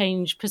wanted to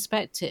change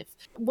perspective,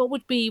 what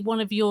would be one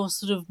of your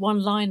sort of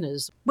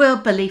one-liners? Well,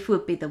 belief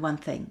would be the one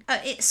thing.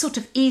 It's sort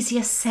of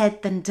easier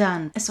said than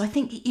done. So I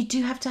think you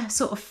do have to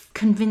sort of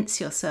convince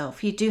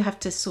yourself. You do have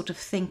to sort of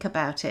think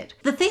about it.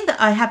 The thing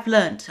that I have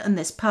learnt on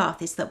this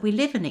path is that we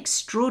live in an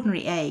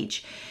extraordinary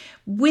age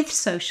with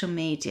social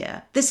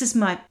media. This is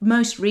my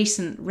most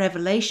recent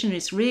revelation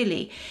is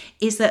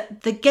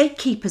that the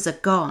gatekeepers are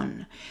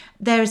gone.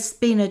 There's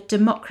been a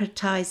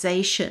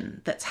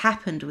democratization that's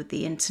happened with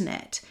the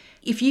internet.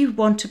 If you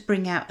want to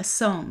bring out a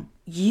song,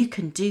 you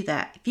can do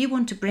that. If you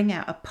want to bring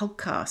out a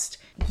podcast,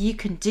 you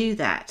can do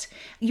that.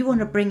 You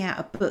want to bring out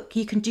a book,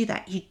 you can do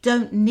that. You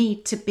don't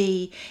need to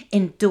be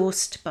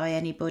endorsed by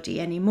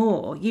anybody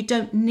anymore. You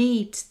don't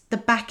need the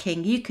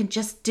backing. You can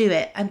just do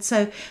it. And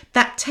so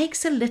that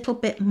takes a little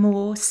bit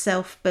more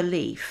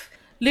self-belief.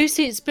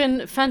 Lucy, it's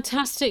been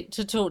fantastic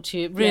to talk to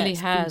you. It really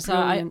has.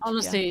 I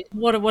honestly,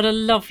 what a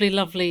lovely,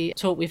 lovely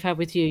talk we've had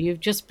with you. You've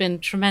just been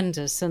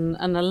tremendous, and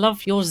I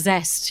love your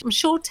zest. I'm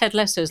sure Ted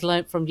Lasso's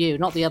learnt from you,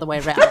 not the other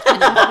way around.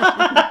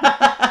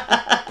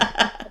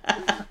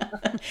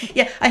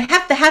 Yeah,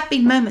 there have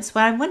been moments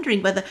where I'm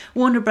wondering whether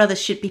Warner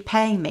Brothers should be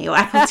paying me or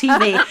Apple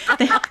TV.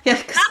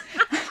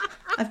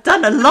 I've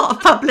done a lot of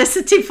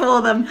publicity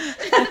for them.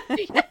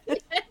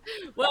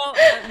 Well,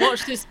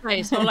 watch this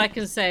space. All I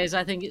can say is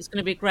I think it's going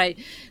to be great.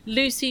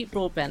 Lucy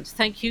Broadbent,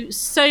 thank you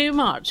so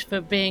much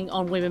for being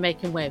on Women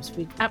Making Waves.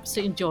 We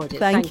absolutely enjoyed it.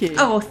 Thank you.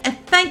 Oh,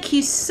 thank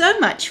you so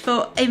much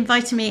for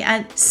inviting me,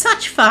 and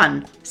such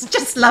fun. It's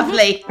just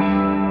lovely.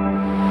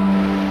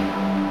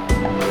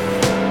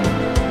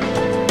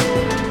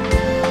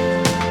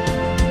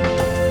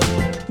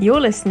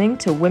 You're listening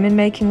to Women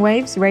Making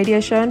Waves radio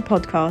show and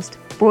podcast,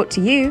 brought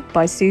to you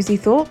by Suzie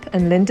Thorpe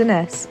and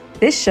Ness.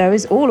 This show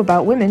is all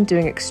about women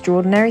doing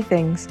extraordinary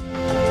things.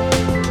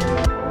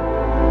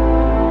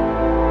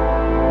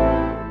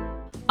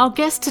 Our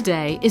guest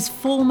today is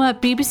former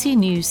BBC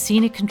News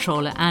senior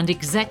controller and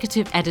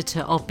executive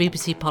editor of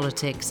BBC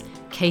Politics,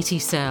 Katie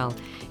Searle.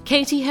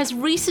 Katie has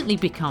recently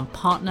become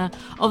partner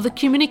of the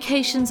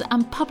communications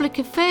and public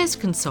affairs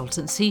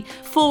consultancy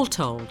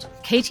Foretold.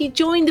 Katie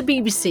joined the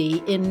BBC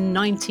in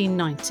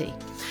 1990.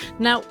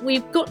 Now,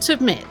 we've got to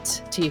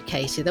admit to you,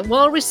 Katie, that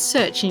while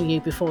researching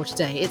you before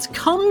today, it's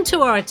come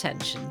to our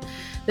attention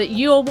that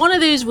you're one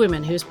of those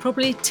women who's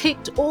probably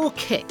ticked or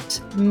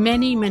kicked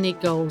many, many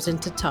goals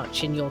into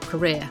touch in your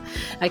career.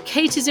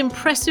 Katie's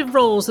impressive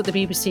roles at the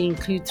BBC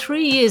include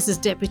 3 years as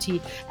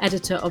deputy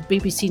editor of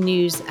BBC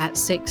News at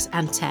 6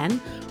 and 10,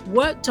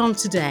 worked on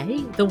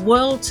Today, The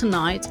World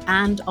Tonight,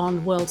 and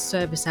on World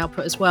Service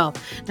Output as well.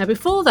 Now,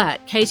 before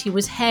that, Katie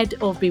was head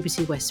of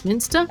BBC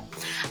Westminster,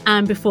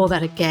 and before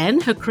that again,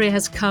 her career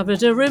has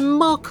covered a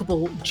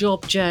remarkable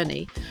job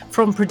journey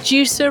from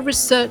producer,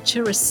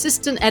 researcher,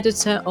 assistant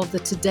editor of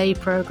the Today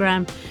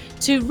programme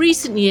to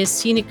recent years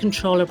senior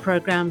controller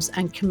programmes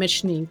and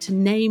commissioning, to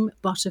name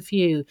but a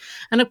few.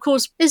 And of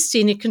course, as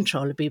senior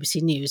controller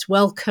BBC News.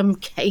 Welcome,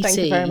 Katie. Thank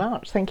you very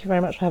much. Thank you very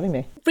much for having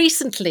me.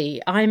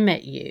 Recently, I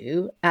met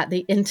you at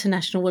the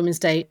International Women's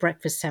Day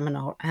breakfast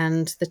seminar,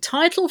 and the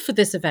title for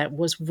this event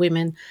was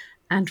Women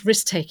and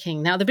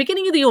Risk-Taking. Now, at the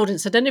beginning of the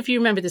audience, I don't know if you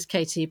remember this,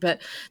 Katie,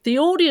 but the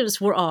audience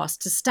were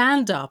asked to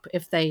stand up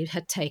if they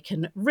had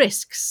taken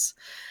risks.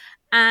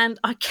 And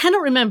I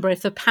cannot remember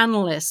if the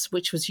panelists,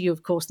 which was you,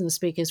 of course, and the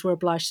speakers, were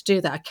obliged to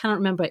do that. I cannot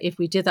remember if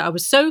we did that. I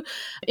was so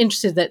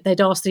interested that they'd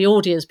asked the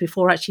audience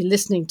before actually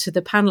listening to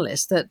the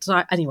panelists that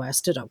I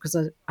stood up because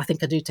I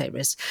think I do take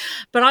risks.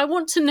 But I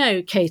want to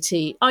know,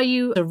 Katie, are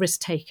you a risk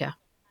taker?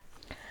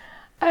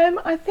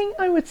 I think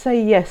I would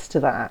say yes to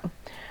that.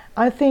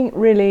 I think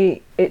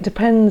really it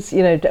depends,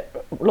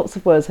 lots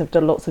of words have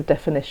lots of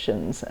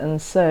definitions.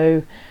 And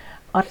so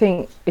I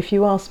think if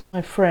you ask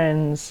my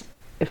friends,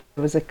 if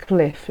there was a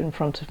cliff in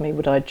front of me,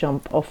 would I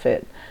jump off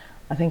it?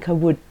 I think I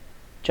would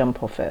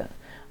jump off it.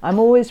 I'm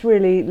always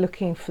really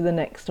looking for the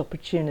next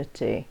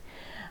opportunity.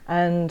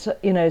 And,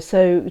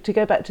 so to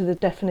go back to the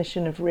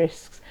definition of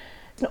risks,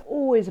 it's not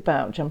always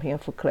about jumping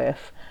off a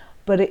cliff,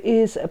 but it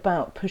is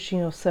about pushing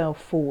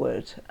yourself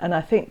forward. And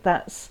I think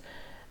that's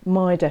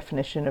my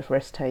definition of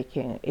risk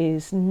taking,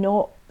 is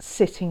not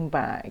sitting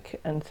back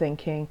and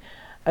thinking,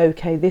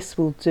 okay, this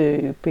will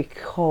do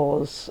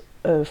because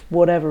of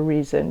whatever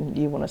reason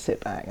you want to sit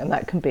back. And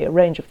that can be a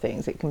range of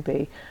things. It can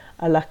be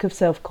a lack of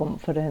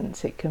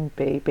self-confidence. It can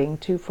be being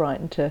too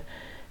frightened to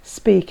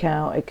speak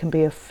out. It can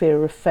be a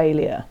fear of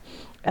failure.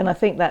 And I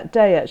think that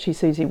day, actually,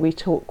 Susie, we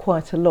talked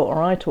quite a lot,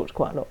 or I talked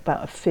quite a lot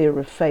about a fear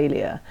of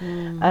failure.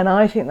 And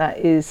I think that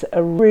is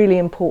a really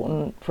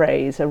important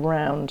phrase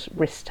around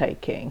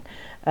risk-taking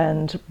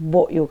and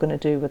what you're going to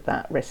do with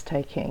that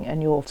risk-taking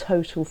and your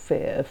total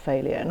fear of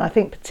failure. And I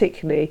think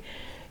particularly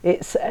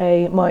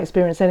my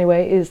experience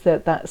anyway, is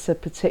that that's a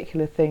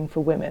particular thing for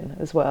women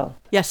as well.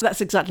 Yes,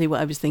 that's exactly what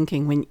I was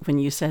thinking when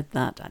you said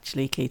that,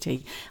 actually,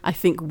 Katie. I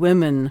think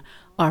women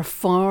are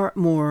far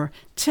more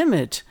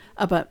timid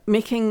about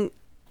making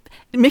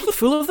a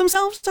fool of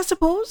themselves, I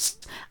suppose,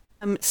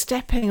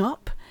 stepping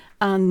up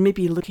and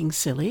maybe looking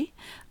silly.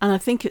 And I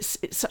think it's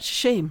such a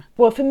shame.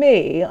 Well, for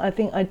me, I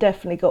think I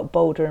definitely got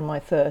bolder in my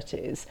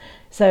 30s.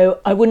 So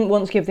I wouldn't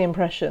want to give the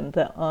impression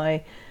that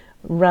I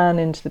ran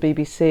into the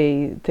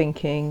BBC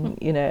thinking,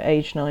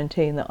 age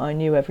 19, that I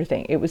knew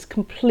everything. It was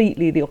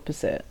completely the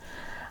opposite.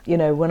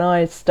 When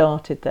I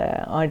started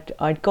there,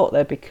 I'd got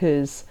there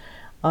because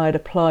I'd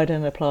applied,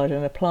 and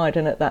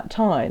at that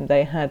time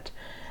they had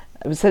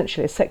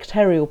essentially a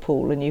secretarial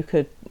pool, and you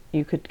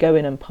could go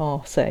in and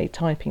pass a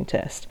typing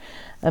test.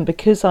 And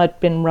because I'd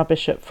been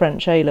rubbish at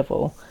French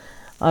A-level,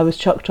 I was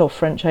chucked off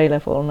French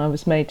A-level and I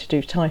was made to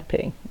do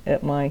typing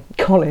at my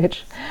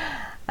college.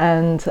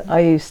 And I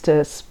used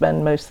to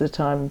spend most of the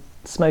time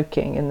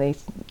smoking in the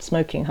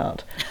smoking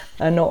hut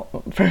and not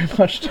very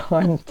much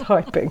time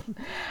typing.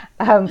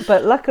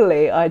 But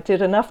luckily I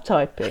did enough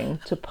typing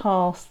to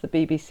pass the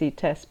BBC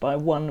test by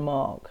 1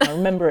 mark. I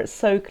remember it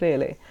so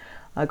clearly.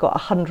 I got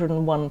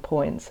 101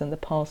 points and the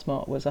pass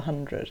mark was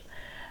 100.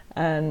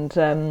 And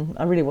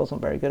I really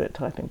wasn't very good at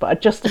typing, but I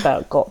just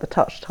about got the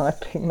touch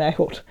typing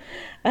nailed.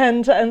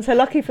 And so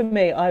lucky for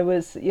me, I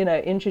was,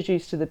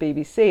 introduced to the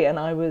BBC, and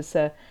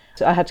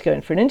I had to go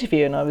in for an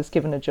interview, and I was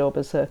given a job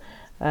as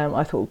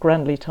I thought,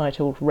 grandly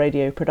titled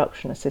radio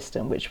production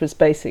assistant, which was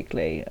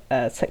basically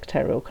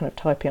secretarial, kind of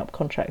typing up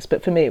contracts.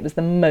 But for me, it was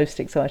the most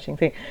exciting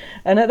thing.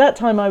 And at that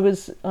time, I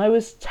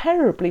was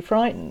terribly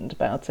frightened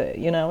about it.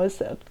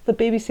 The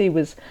BBC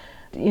was,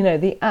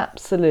 the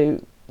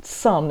absolute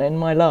sun in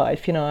my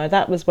life.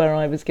 That was where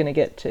I was going to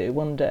get to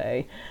one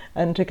day.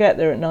 And to get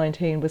there at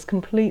 19 was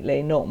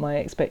completely not my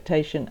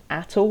expectation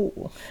at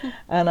all.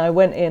 And I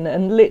went in,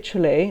 and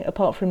literally,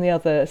 apart from the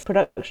other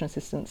production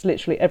assistants,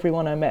 literally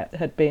everyone I met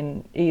had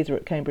been either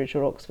at Cambridge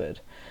or Oxford.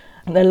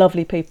 And they're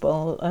lovely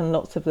people, and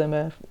lots of them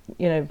are,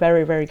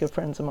 very, very good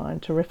friends of mine,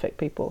 terrific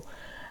people,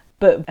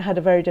 but had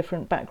a very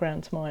different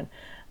background to mine.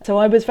 So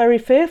I was very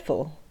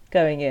fearful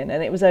going in,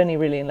 and it was only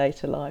really in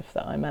later life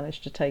that I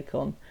managed to take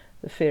on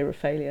the fear of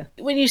failure.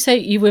 When you say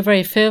you were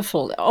very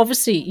fearful,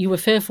 obviously you were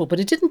fearful, but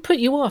it didn't put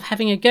you off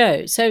having a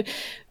go. So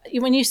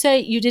when you say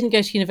you didn't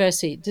go to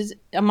university,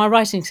 am I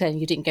right in saying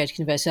you didn't go to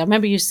university? I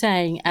remember you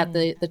saying at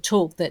the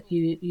talk that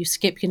you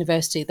skipped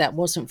university, that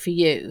wasn't for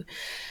you.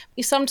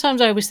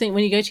 Sometimes I always think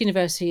when you go to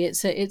university,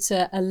 it's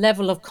a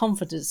level of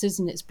confidence,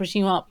 isn't it? It's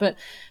pushing you up. But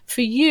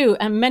for you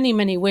and many,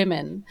 many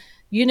women,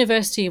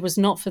 university was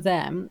not for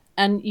them,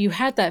 and you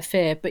had that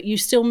fear, but you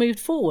still moved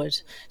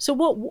forward. So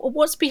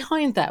what's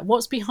behind that?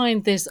 What's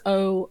behind this,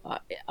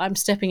 I'm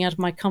stepping out of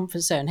my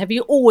comfort zone? Have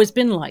you always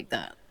been like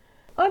that?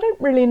 I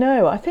don't really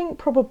know. I think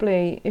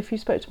probably if you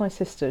spoke to my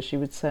sister, she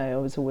would say I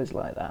was always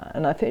like that.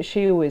 And I think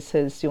she always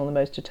says you're the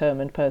most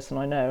determined person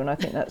I know. And I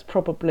think that's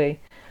probably,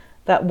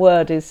 that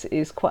word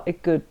is quite a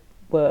good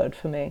word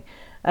for me.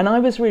 And I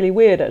was really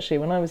weird actually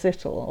when I was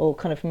little, or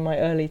kind of in my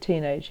early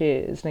teenage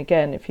years. And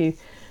again, if you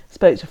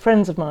spoke to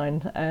friends of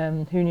mine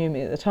who knew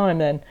me at the time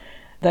then,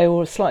 they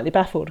were slightly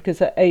baffled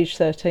because at age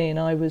 13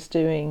 I was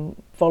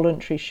doing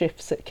voluntary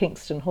shifts at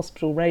Kingston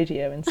Hospital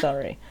Radio in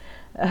Surrey.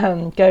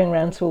 Going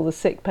around to all the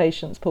sick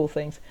patients, poor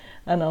things,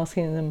 and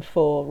asking them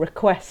for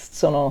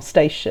requests on our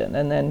station,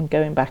 and then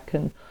going back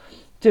and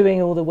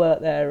doing all the work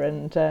there.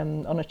 And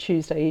on a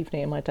Tuesday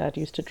evening, my dad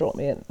used to drop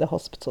me at the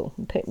hospital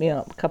and pick me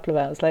up a couple of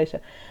hours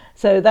later.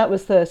 So that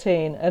was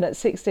 13, and at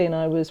 16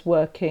 I was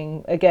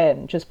working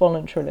again just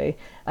voluntarily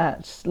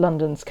at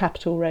London's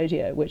Capital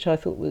Radio, which I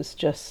thought was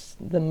just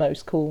the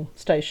most cool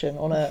station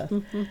on earth.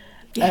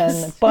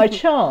 Yes. And by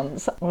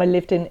chance I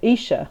lived in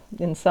Esher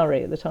in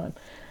Surrey at the time.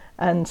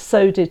 And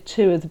so did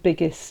two of the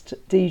biggest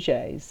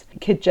DJs.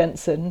 Kid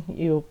Jensen,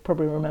 you'll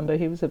probably remember,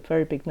 he was a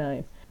very big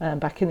name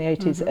back in the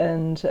 80s,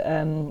 and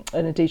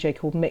a DJ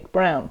called Mick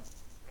Brown.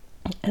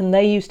 And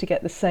they used to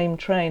get the same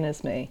train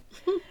as me.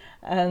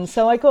 And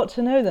so I got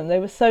to know them. They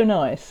were so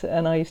nice.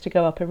 And I used to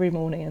go up every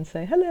morning and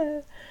say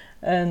hello.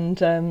 And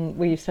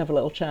we used to have a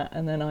little chat,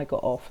 and then I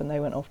got off and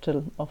they went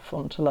off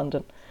onto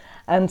London.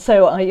 And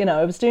so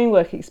I was doing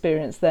work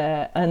experience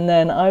there, and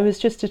then I was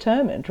just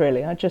determined,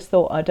 really. I just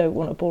thought, I don't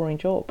want a boring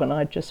job, and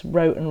I just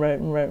wrote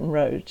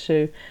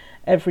to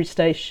every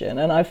station,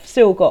 and I've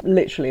still got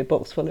literally a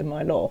box full in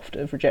my loft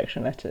of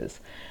rejection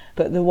letters.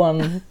 But the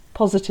one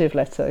positive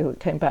letter that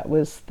came back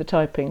was the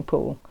typing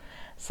pool.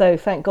 So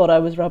thank God I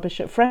was rubbish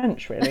at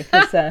French, really,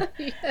 because that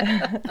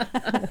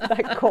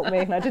got me,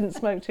 and I didn't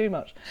smoke too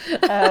much.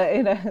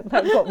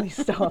 That got me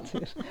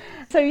started.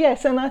 So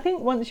yes, and I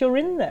think once you're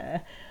in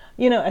there,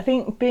 I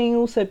think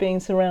being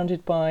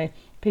surrounded by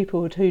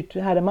people who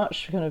had a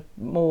much kind of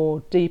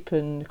more deep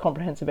and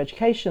comprehensive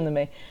education than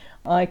me,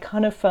 I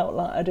kind of felt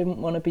like I didn't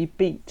want to be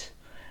beat,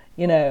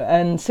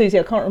 And Susie,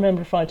 I can't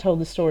remember if I told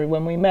the story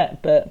when we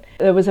met, but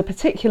there was a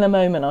particular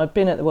moment. I'd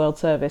been at the World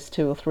Service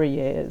 2 or 3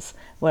 years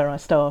where I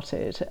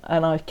started,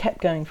 and I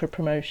kept going for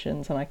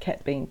promotions and I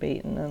kept being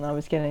beaten, and I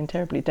was getting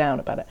terribly down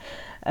about it.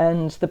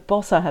 And the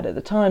boss I had at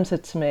the time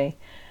said to me,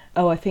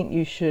 "Oh, I think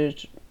you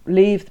should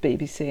leave the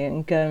BBC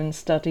and go and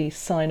study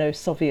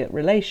Sino-Soviet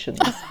relations."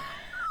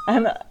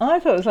 And I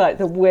thought it was like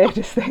the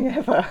weirdest thing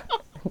ever,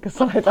 because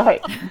I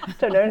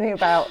don't know anything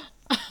about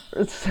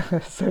the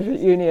Soviet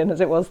Union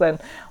as it was then,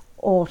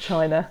 or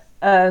China,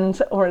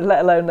 or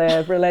let alone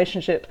their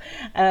relationship.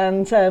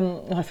 And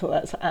I thought,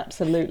 that's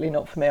absolutely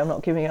not for me. I'm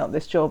not giving up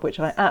this job, which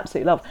I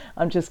absolutely love.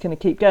 I'm just going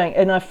to keep going.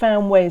 And I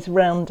found ways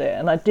around it.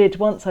 And I did,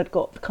 once I'd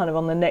got kind of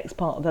on the next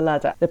part of the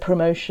ladder, the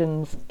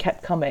promotions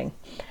kept coming,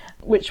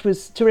 which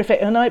was terrific.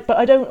 But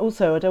I don't want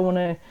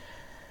to,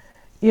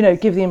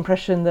 give the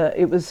impression that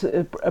it was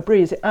a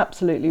breeze. It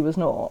absolutely was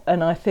not.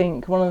 And I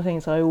think one of the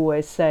things I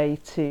always say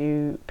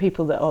to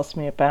people that ask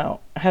me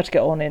about how to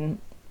get on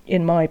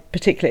in my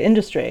particular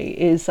industry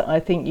is that I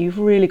think you've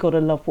really got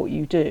to love what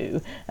you do.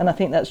 And I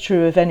think that's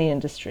true of any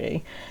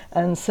industry.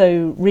 And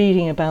so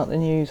reading about the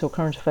news or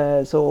current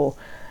affairs or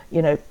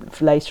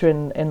later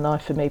in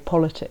life for me,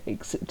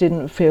 politics, it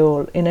didn't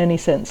feel in any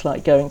sense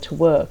like going to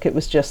work. It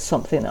was just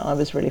something that I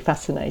was really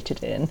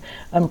fascinated in.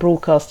 And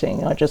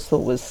broadcasting, I just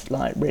thought was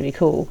like really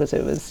cool, because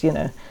it was,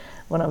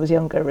 when I was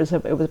younger, it was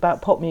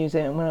about pop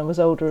music, and when I was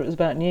older, it was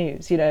about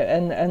news,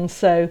 and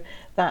so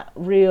that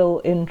real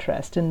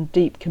interest and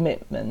deep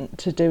commitment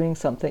to doing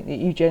something that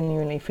you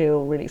genuinely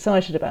feel really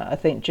excited about, I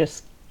think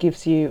just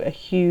gives you a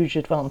huge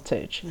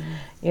advantage.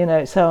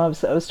 So I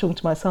was talking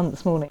to my son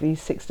this morning.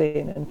 He's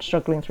 16 and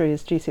struggling through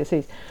his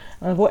GCSEs,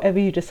 and whatever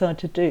you decide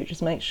to do,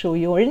 just make sure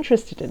you're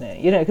interested in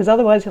it, because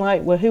otherwise you're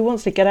like, well, who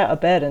wants to get out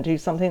of bed and do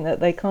something that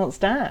they can't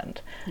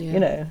stand?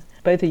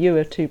 Both of you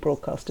are two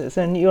broadcasters,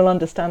 and you'll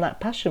understand that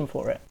passion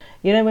for it.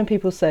 When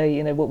people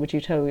say, what would you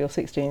tell your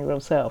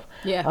 16-year-old self?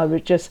 I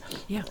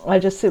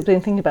just have been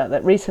thinking about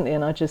that recently,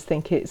 and I just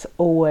think it's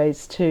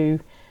always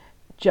to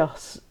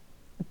just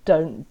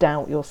don't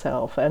doubt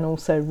yourself, and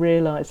also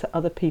realise that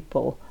other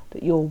people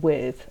that you're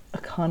with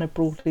are kind of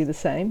broadly the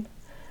same.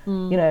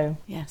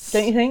 Yes.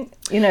 Don't you think?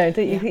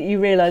 That you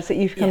realise that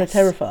you're kind of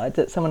terrified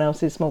that someone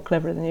else is more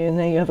clever than you, and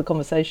then you have a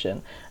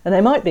conversation, and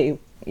they might be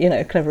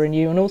clever in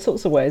you in all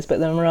sorts of ways, but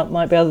there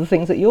might be other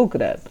things that you're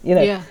good at,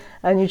 Yeah.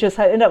 and you just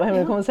end up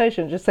having a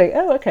conversation, just say,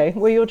 oh, okay,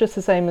 well, you're just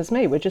the same as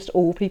me, we're just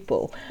all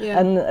people. Yeah.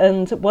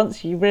 And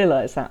once you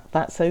realise that,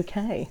 that's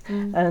okay.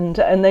 And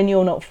then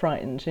you're not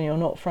frightened, and you're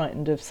not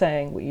frightened of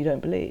saying what you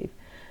don't believe.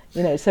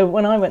 So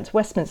when I went to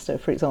Westminster,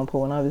 for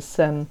example, when I was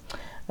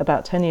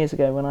about 10 years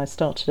ago, when I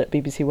started at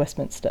BBC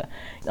Westminster,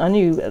 I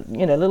knew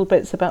little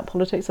bits about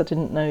politics. I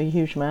didn't know a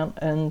huge amount,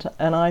 and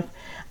I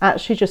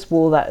actually just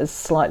wore that as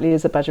slightly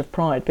as a badge of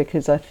pride,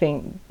 because I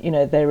think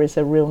there is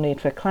a real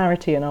need for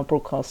clarity in our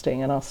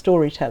broadcasting and our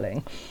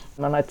storytelling.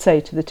 And I'd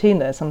say to the team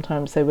there,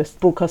 sometimes they were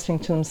broadcasting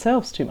to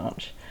themselves too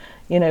much,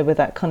 with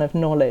that kind of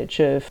knowledge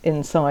of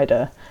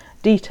insider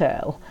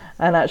detail.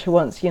 And actually,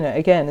 once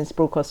again, as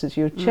broadcasters,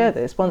 you share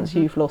this, once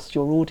you've lost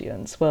your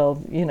audience,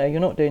 well, you're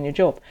not doing your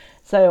job.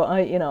 So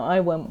I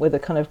went with a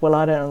kind of, well,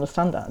 I don't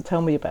understand that,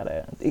 tell me about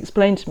it,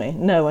 explain to me.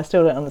 No, I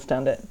still don't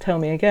understand it, tell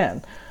me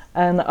again.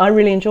 And I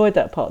really enjoyed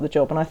that part of the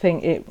job, and I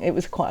think it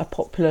was quite a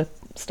popular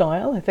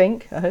style, I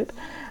hope,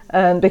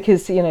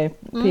 because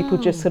people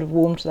just sort of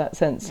warmed to that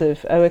sense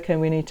of, oh, okay,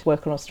 we need to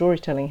work on our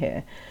storytelling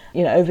here.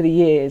 Over the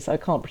years, I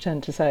can't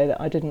pretend to say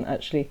that I didn't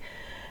actually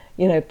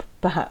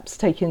perhaps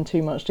take in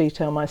too much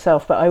detail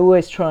myself, but I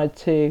always tried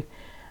to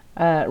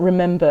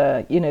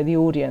remember the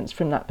audience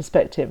from that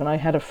perspective. And I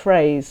had a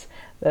phrase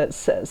that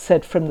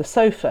said from the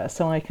sofa,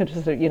 so I could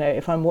sort of,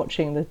 if I'm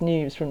watching the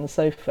news from the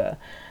sofa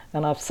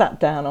and I've sat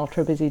down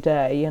after a busy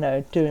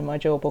day, doing my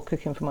job or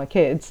cooking for my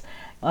kids,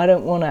 I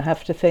don't want to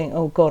have to think,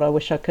 oh God, I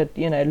wish I could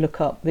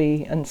look up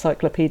the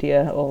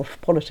encyclopedia of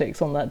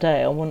politics on that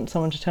day. I want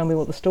someone to tell me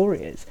what the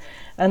story is,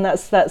 and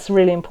that's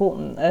really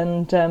important.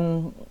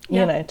 And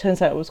it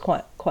turns out it was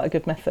quite a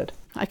good method.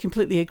 I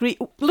completely agree.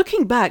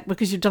 Looking back,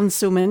 because you've done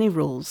so many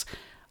roles,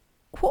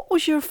 what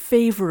was your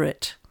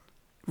favourite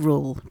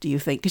role, do you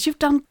think? Because you've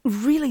done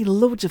really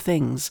loads of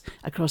things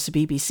across the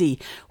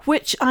BBC,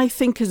 which I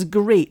think is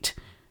great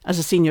as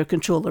a senior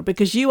controller,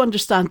 because you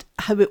understand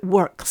how it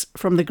works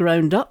from the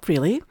ground up,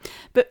 really.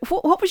 But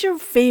what was your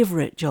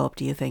favourite job,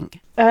 do you think?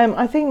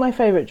 I think my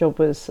favourite job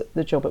was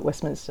the job at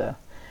Westminster,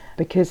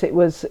 because it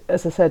was,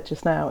 as I said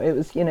just now, it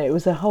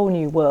was a whole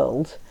new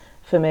world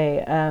for me,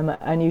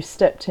 and you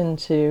stepped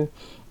into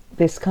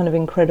this kind of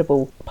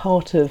incredible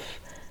part of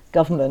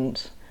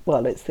government.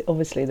 Well, it's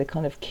obviously the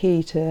kind of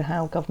key to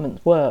how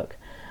governments work,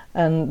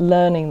 and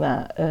learning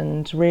that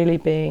and really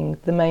being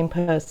the main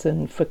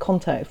person for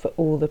contact for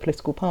all the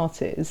political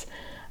parties,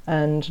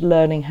 and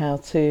learning how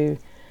to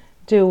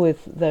deal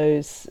with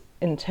those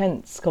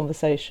intense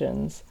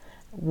conversations,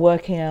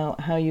 working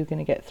out how you're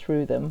going to get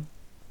through them,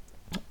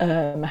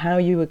 how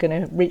you were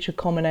going to reach a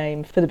common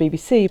aim for the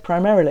BBC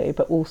primarily,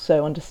 but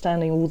also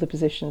understanding all the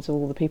positions of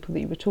all the people that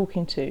you were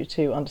talking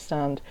to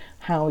understand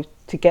how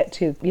to get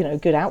to a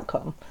good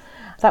outcome.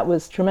 That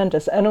was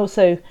tremendous. And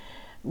also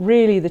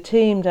really the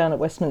team down at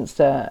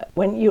Westminster,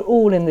 when you're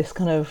all in this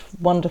kind of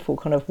wonderful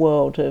kind of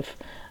world of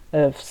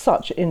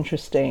such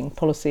interesting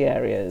policy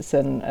areas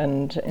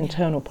and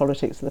internal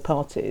politics of the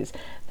parties,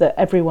 that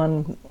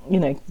everyone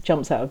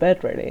jumps out of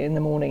bed really in the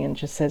morning and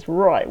just says,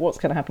 right, what's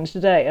going to happen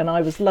today? And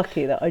I was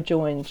lucky that I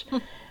joined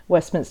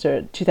Westminster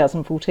in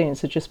 2014,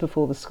 so just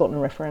before the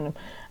Scotland referendum,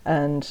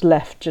 and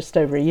left just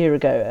over a year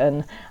ago.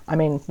 And I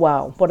mean,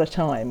 wow, what a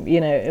time.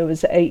 It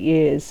was 8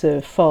 years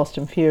of fast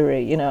and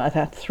fury. I've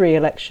had 3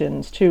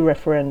 elections, 2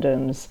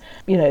 referendums,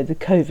 the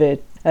COVID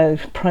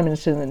Prime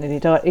Minister that nearly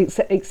died,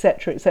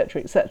 etc,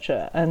 etc,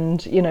 etc.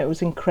 And it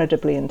was an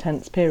incredibly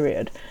intense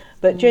period.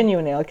 But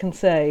genuinely, I can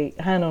say,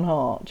 hand on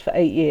heart, for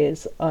 8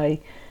 years I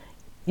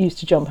used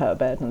to jump out of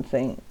bed and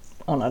think,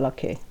 aren't I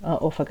lucky?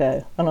 Off I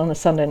go. And on a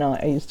Sunday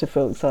night I used to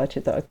feel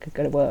excited that I could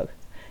go to work.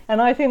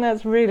 And I think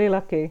that's really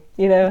lucky.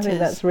 I think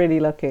that's really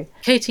lucky.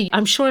 Katie,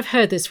 I'm sure I've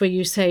heard this where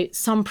you say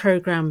some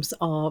programmes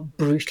are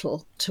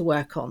brutal to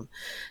work on.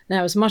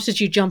 Now, as much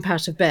as you jump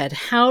out of bed,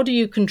 how do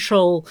you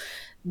control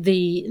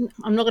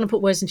I'm not going to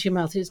put words into your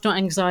mouth, it's not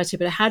anxiety,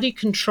 but how do you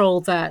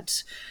control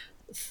that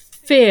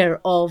fear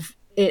of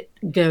it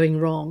going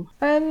wrong?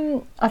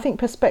 I think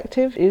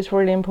perspective is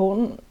really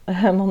important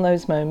on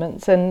those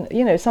moments. And,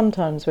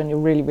 sometimes when you're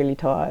really, really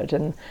tired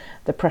and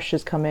the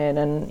pressures come in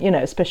and,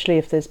 especially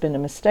if there's been a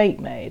mistake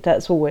made,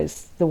 that's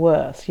always the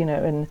worst,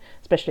 and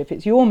especially if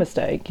it's your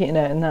mistake,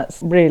 and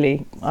that's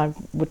really, I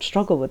would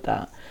struggle with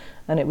that.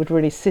 And it would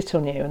really sit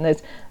on you. And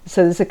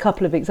there's a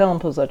couple of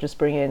examples I'll just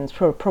bring in.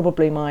 For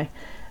probably my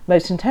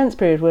most intense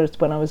period was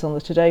when I was on the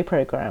Today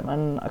programme,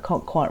 and I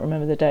can't quite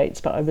remember the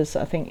dates, but I was,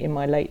 I think, in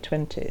my late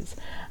 20s.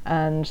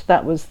 And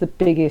that was the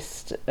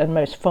biggest and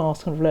most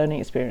fast kind of learning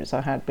experience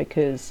I had,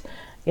 because,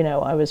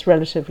 I was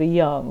relatively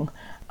young.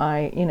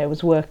 I,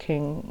 was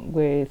working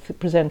with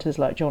presenters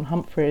like John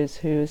Humphreys,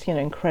 who is,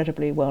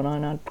 incredibly well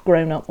known. I'd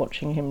grown up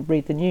watching him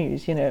read the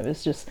news. It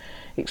was just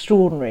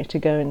extraordinary to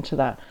go into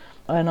that.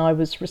 And I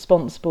was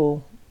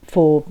responsible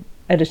for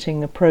editing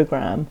the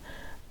programme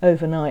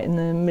overnight in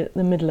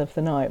the middle of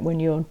the night when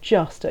you're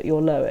just at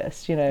your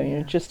lowest,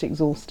 you're just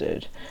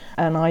exhausted.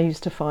 And I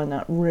used to find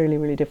that really,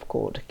 really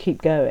difficult to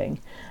keep going.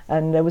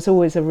 And there was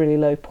always a really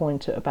low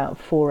point at about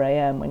 4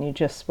 a.m. when you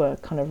just were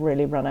kind of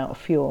really run out of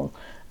fuel.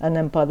 And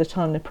then by the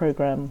time the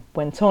programme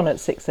went on at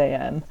 6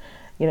 a.m,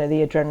 the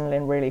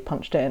adrenaline really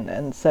punched in,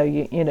 and so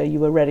you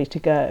were ready to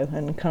go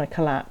and kind of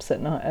collapse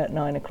at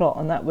 9 o'clock,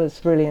 and that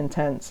was really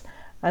intense.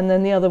 And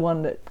then the other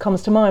one that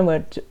comes to mind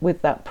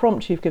with that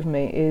prompt you've given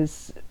me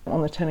is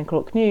on the 10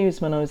 o'clock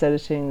news, when I was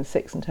editing the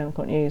 6 and 10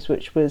 o'clock news,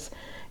 which was,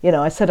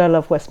 I said I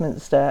love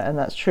Westminster, and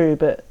that's true,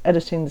 but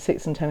editing the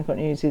 6 and 10 o'clock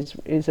news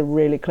is a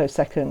really close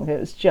second. It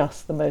was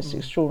just the most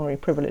extraordinary,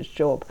 privileged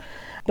job.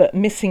 But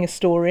missing a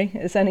story,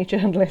 as any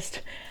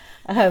journalist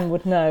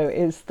would know,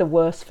 is the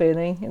worst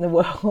feeling in the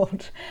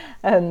world.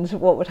 And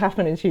what would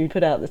happen is you'd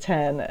put out the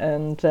 10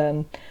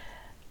 and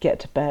get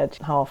to bed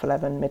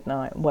 11:30,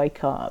 midnight,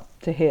 wake up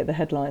to hear the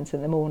headlines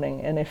in the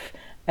morning. And if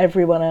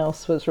everyone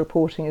else was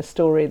reporting a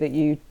story that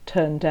you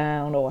turned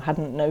down or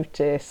hadn't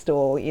noticed,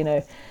 or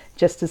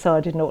just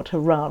decided not to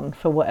run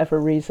for whatever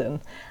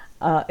reason,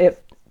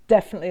 it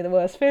definitely the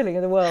worst feeling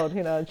in the world.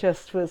 It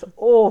just was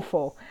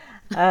awful.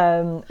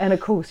 And of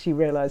course you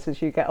realise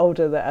as you get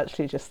older that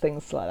actually just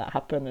things like that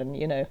happen,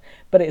 and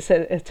but it's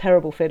a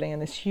terrible feeling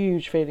and this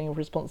huge feeling of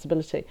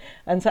responsibility.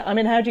 And so,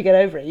 how do you get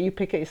over it? You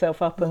pick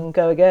yourself up and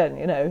go again.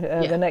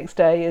 The next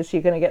day is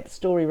you're going to get the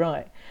story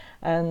right.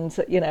 And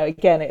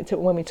again,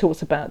 when we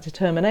talked about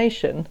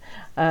determination,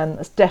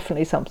 it's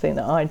definitely something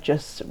that I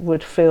just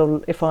would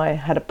feel if I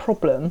had a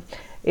problem,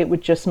 it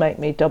would just make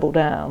me double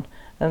down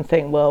and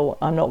think, well,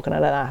 I'm not going to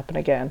let that happen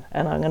again,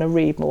 and I'm going to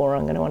read more,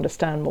 I'm going to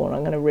understand more, and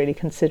I'm going to really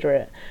consider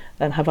it,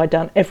 and have I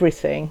done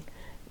everything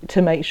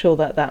to make sure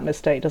that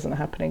mistake doesn't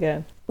happen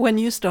again. When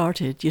you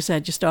started, you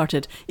said you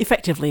started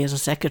effectively as a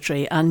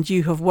secretary, and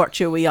you have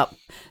worked your way up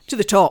to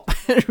the top,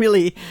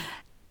 really.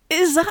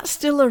 Is that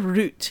still a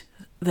route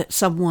that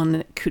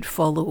someone could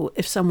follow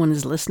if someone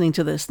is listening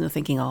to this and they're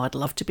thinking, I'd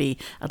love to be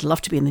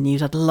in the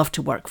news, I'd love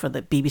to work for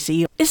the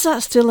BBC? Is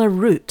that still a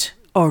route?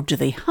 Or do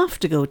they have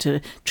to go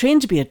to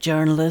train to be a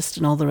journalist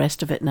and all the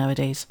rest of it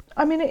nowadays?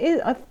 It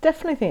is. I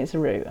definitely think it's a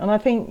route. And I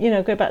think,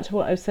 go back to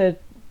what I said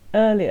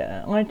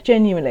earlier, I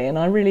genuinely, and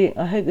I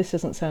hope this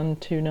doesn't sound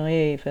too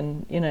naive,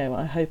 and,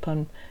 I hope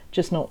I'm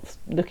just not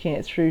looking at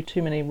it through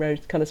too many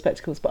rose-coloured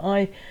spectacles, but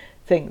I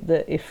think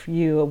that if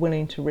you are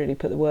willing to really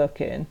put the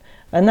work in,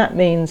 and that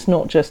means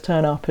not just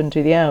turn up and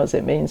do the hours,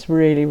 it means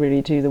really,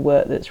 really do the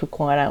work that's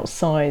required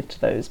outside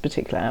those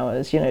particular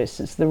hours.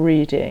 It's the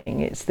reading,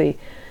 it's the,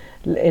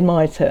 in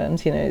my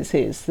terms,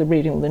 it's the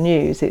reading all the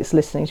news, it's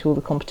listening to all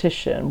the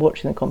competition,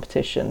 watching the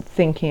competition,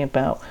 thinking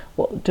about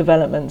what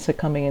developments are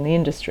coming in the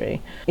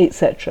industry,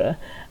 etc.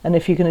 And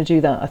if you're going to do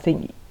that, I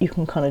think you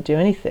can kind of do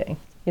anything,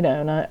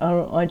 and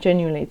I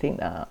genuinely think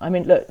that.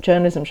 Look,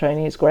 journalism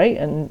training is great,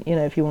 and,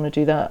 if you want to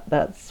do that,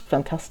 that's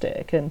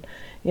fantastic. And,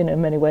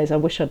 in many ways, I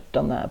wish I'd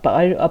done that. But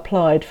I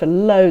applied for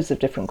loads of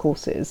different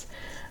courses.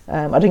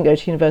 I didn't go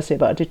to university,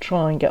 but I did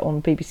try and get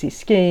on BBC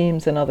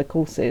schemes and other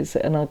courses,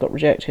 and I got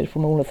rejected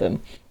from all of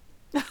them.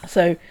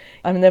 So,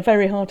 they're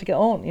very hard to get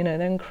on,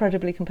 they're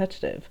incredibly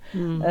competitive,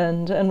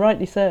 and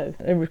rightly so.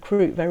 They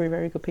recruit very,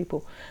 very good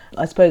people.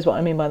 I suppose what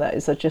I mean by that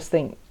is I just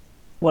think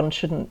one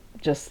shouldn't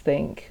just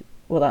think,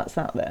 well, that's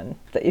that then.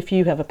 That if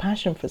you have a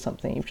passion for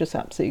something, you've just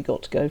absolutely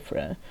got to go for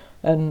it.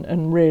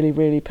 And really,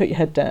 really put your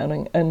head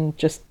down and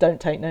just don't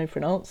take no for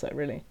an answer,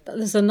 really.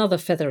 There's another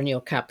feather in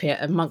your cap here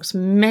amongst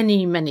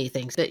many, many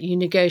things, that you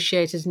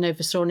negotiated and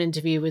oversaw an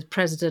interview with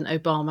President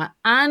Obama,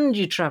 and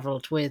you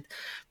travelled with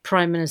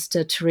Prime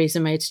Minister Theresa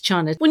May to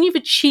China. When you've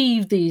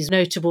achieved these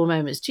notable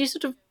moments, do you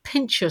sort of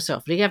pinch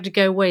yourself? Do you have to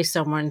go away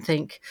somewhere and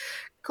think,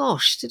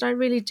 gosh, did I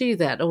really do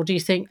that? Or do you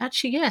think,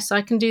 actually, yes,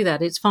 I can do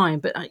that, it's fine?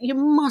 But you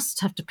must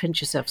have to pinch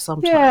yourself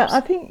sometimes. Yeah,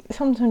 I think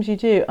sometimes you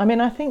do.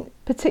 I think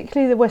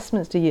particularly the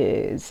Westminster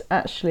years,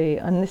 actually,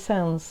 and this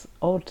sounds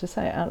odd to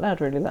say it out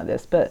loud really like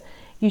this, but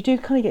you do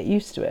kind of get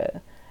used to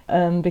it,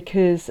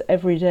 because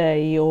every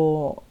day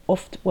you're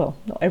not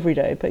every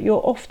day, but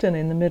you're often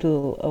in the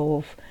middle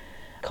of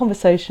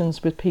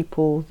conversations with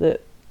people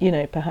that,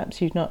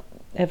 perhaps you'd not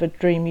ever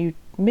dream you'd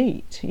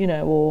meet,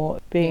 or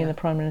being in the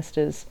Prime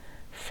Minister's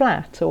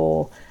flat.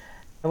 Or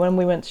when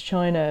we went to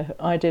China,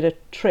 I did a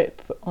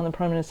trip on the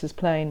Prime Minister's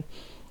plane.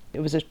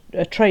 It was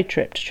a trade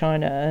trip to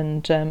China,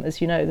 and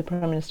as you know, the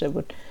Prime Minister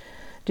would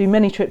do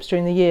many trips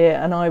during the year,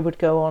 and I would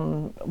go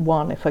on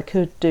one if I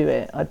could do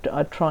it.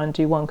 I'd try and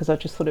do one, because I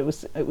just thought it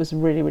was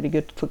really, really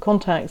good for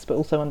contacts, but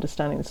also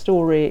understanding the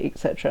story,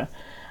 etc.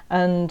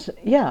 And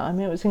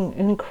it was an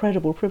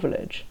incredible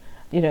privilege.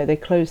 They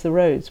close the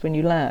roads when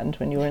you land,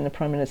 when you're in the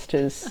Prime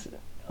Minister's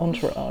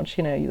entourage,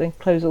 they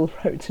close all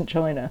the roads in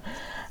China,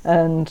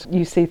 and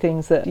you see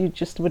things that you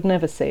just would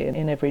never see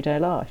in everyday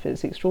life.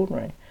 It's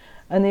extraordinary.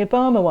 And the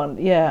Obama one,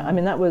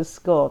 that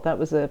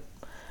was a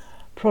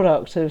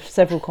product of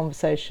several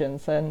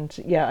conversations, and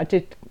I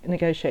did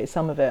negotiate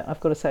some of it. I've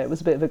got to say, it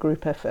was a bit of a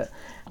group effort,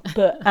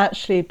 but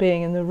actually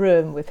being in the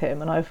room with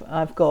him, and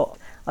I've got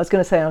I was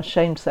going to say I'm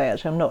ashamed to say,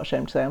 actually I'm not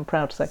ashamed to say, I'm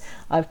proud to say,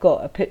 I've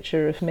got a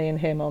picture of me and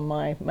him on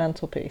my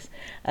mantelpiece.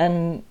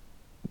 And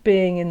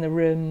being in the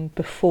room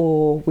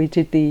before we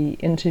did the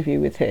interview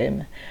with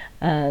him,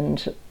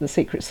 and the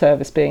Secret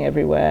Service being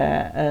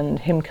everywhere, and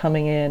him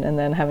coming in and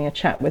then having a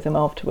chat with him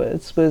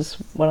afterwards, was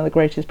one of the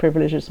greatest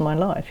privileges of my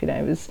life. You know,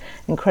 it was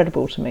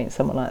incredible to meet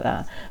someone like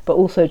that, but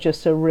also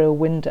just a real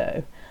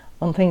window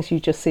on things you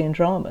just see in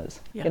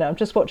dramas. Yeah. You know, I'm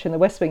just watching The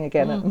West Wing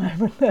again at the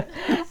moment,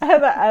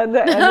 and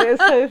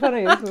it's so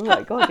funny. It's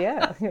like, God,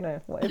 yeah, you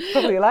know, it's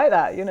probably like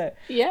that, you know.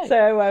 Yeah.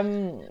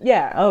 So,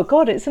 yeah, oh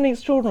God, it's an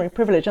extraordinary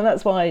privilege, and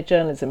that's why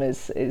journalism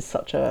is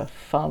such a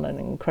fun and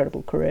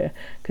incredible career,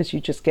 because you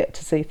just get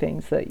to see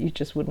things that you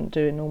just wouldn't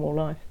do in normal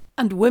life.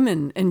 And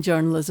women in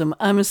journalism.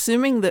 I'm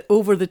assuming that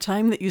over the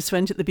time that you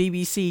spent at the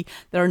BBC,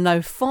 there are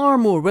now far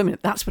more women,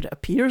 that's what it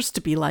appears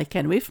to be like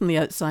anyway from the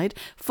outside,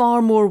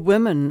 far more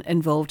women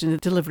involved in the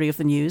delivery of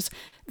the news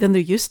than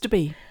there used to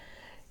be.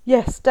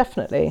 Yes,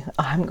 definitely.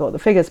 I haven't got the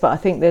figures, but I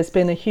think there's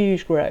been a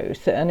huge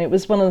growth, and it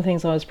was one of the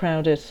things I was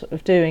proudest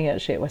of doing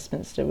actually at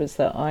Westminster, was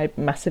that I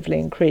massively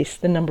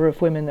increased the number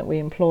of women that we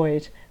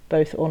employed,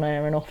 both on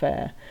air and off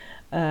air,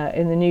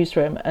 in the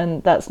newsroom.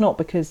 And that's not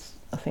because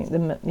I think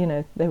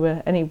they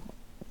were any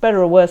better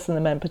or worse than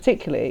the men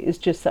particularly. It's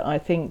just that I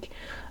think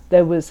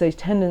there was a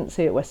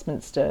tendency at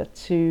Westminster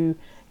to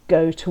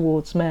go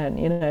towards men.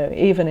 You know,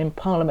 even in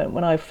Parliament,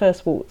 when I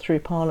first walked through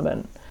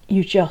Parliament,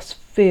 you just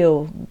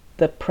feel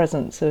the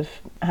presence of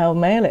how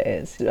male it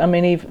is. I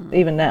mean,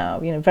 even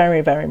now, you know,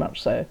 very, very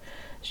much so.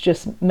 It's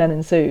just men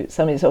in suits.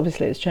 I mean,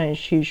 it's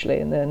changed hugely,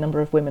 and the number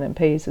of women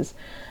MPs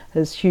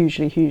has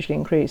hugely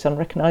increased,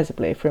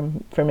 unrecognisably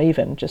from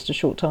even just a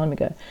short time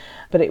ago.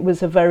 But it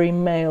was a very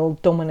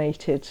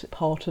male-dominated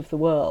part of the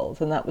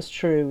world, and that was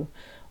true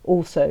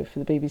also for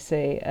the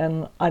BBC.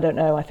 And I don't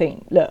know, I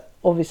think, look,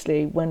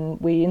 obviously when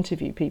we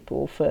interview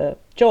people for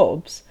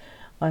jobs,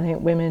 I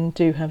think women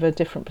do have a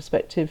different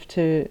perspective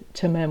to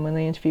men when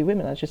they interview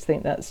women. I just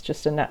think that's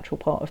just a natural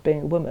part of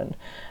being a woman.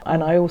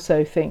 And I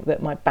also think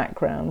that my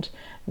background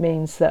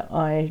means that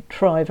I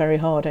try very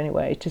hard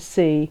anyway to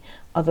see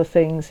other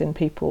things in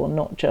people,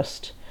 not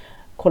just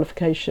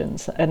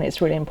qualifications. And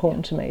it's really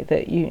important to me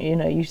that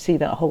you see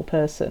that whole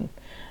person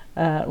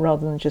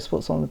rather than just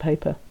what's on the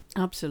paper.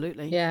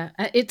 Absolutely. Yeah,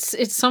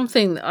 it's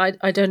something that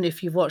I don't know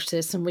if you've watched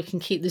this, and we can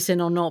keep this in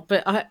or not,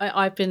 but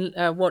I've been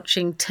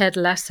watching Ted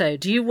Lasso.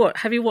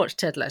 Have you watched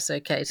Ted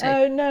Lasso, Katie?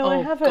 Oh no, I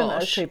haven't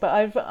actually,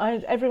 but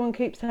everyone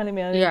keeps telling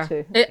me I need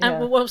to.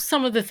 And well,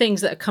 some of the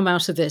things that have come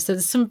out of this,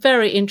 there's some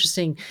very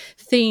interesting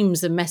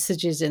themes and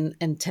messages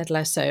in Ted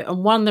Lasso,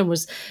 and one of them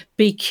was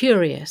be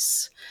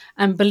curious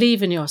and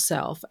believe in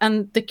yourself.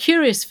 And the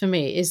curious for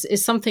me is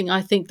something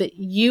I think that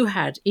you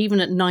had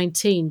even at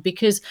 19,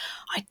 because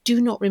I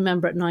do not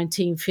remember at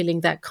 19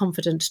 feeling that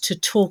confident to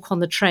talk on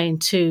the train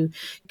to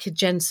Kid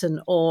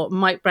Jensen or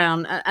Mike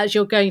Brown as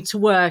you're going to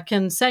work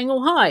and saying,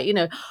 oh, hi. You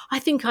know, I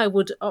think I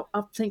would,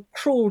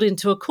 crawled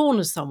into a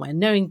corner somewhere,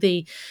 knowing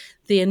the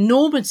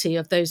enormity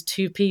of those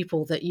two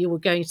people that you were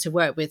going to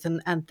work with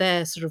and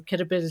their sort of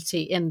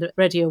credibility in the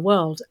radio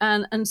world.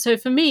 And so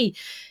for me,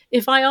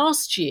 if I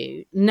asked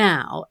you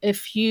now,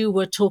 if you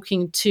were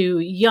talking to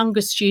younger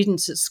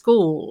students at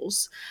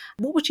schools,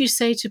 what would you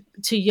say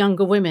to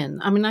younger women?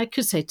 I mean, I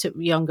could say to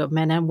younger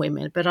men and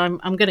women, but I'm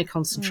going to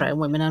concentrate on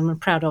women, and I'm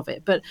proud of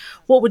it. But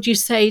what would you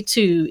say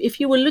if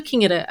you were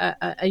looking at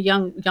a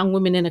young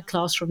women in a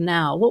classroom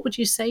now, what would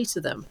you say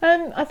to them?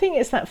 I think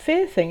it's that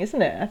fear thing,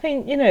 isn't it? I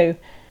think,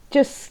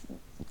 just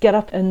get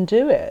up and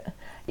do it.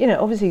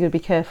 Obviously you've got to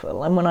be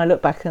careful. And when I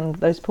look back and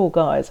those poor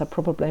guys, I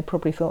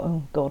probably thought,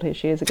 oh God, here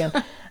she is again.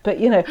 But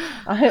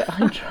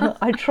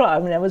I try. I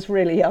mean, I was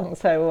really young,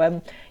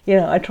 so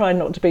I try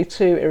not to be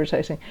too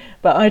irritating.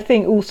 But I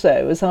think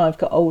also as I've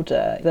got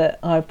older that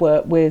I've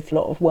worked with a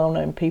lot of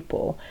well-known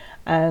people,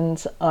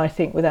 and I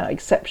think without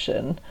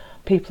exception,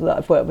 people that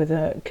I've worked with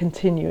are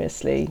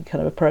continuously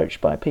kind of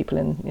approached by people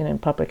in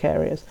public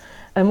areas,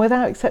 and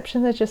without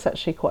exception, they're just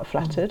actually quite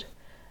flattered.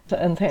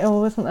 And think,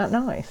 oh, wasn't that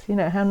nice?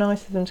 How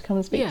nice of them to come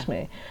and speak to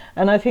me.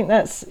 And I think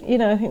that's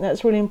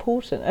really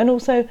important. And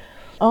also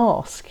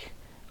ask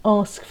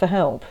for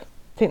help.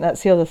 I think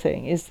that's the other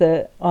thing, is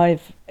that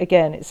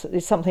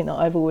it's something that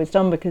I've always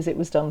done because it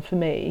was done for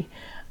me,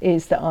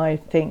 is that I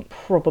think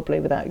probably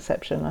without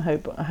exception, I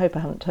hope I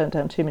haven't turned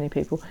down too many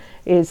people,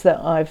 is that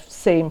I've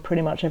seen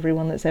pretty much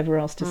everyone that's ever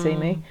asked to see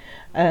me.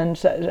 And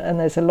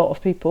there's a lot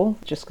of people,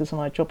 just because of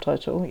my job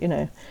title,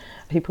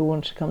 people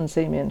want to come and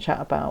see me and chat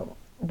about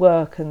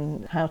work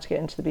and how to get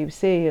into the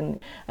BBC,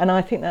 and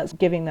I think that's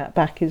giving that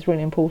back is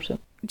really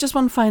important. Just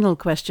one final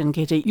question,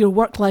 Katie. Your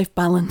work-life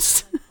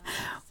balance.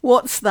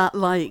 What's that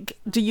like?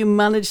 Do you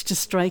manage to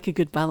strike a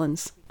good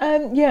balance?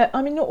 Yeah,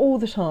 I mean, not all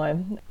the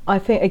time. I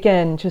think,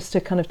 again, just to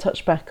kind of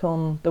touch back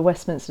on the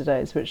Westminster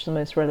days, which is the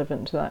most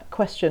relevant to that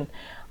question,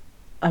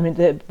 I mean,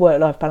 the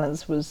work-life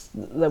balance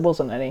there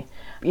wasn't any,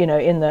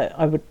 in that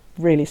I would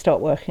really start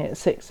working at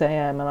 6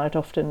 a.m. and I'd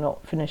often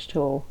not finish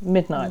till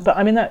midnight. But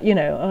I mean, that,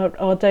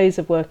 our days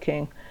of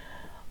working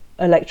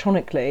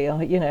electronically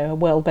are, are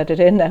well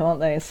bedded in now, aren't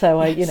they? So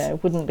I,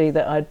 it wouldn't be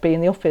that I'd be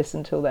in the office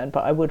until then,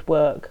 but I would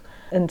work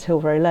until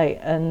very late.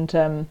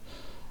 And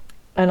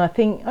I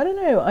think, I don't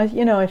know,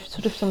 I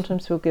sort of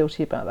sometimes feel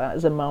guilty about that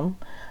as a mum.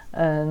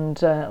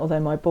 And although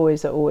my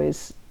boys are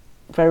always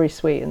very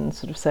sweet and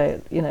sort of say,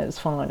 it's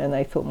fine, and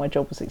they thought my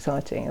job was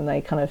exciting and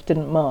they kind of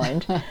didn't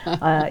mind.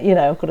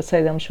 I've got to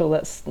say that I'm sure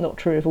that's not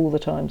true of all the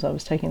times I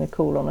was taking a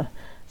call on a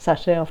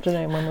Saturday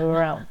afternoon when we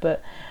were out.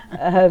 But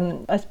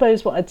I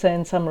suppose what I'd say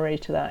in summary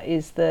to that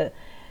is that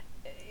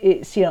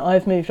it's,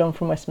 I've moved on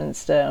from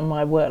Westminster and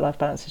my work-life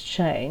balance has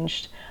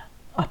changed.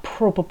 I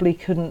probably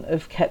couldn't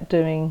have kept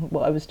doing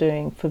what I was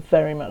doing for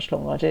very much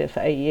longer. I did it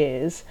for 8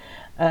 years,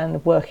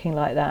 and working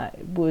like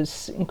that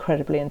was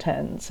incredibly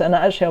intense. And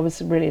actually I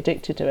was really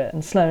addicted to it,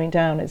 and slowing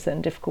down is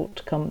then difficult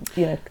to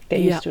get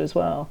used to as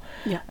well.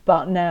 Yeah.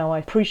 But now I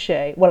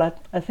appreciate,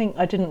 I think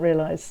I didn't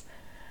realise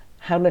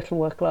how little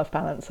work-life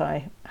balance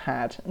I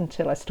had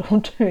until I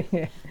stopped doing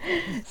it.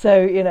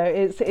 So,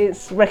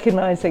 it's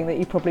recognising that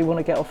you probably want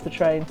to get off the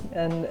train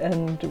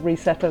and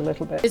resettle a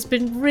little bit. It's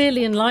been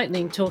really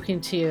enlightening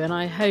talking to you, and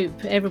I hope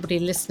everybody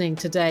listening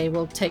today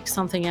will take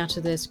something out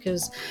of this,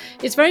 because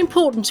it's very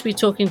important to be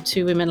talking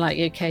to women like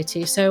you,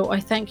 Katie. So I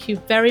thank you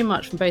very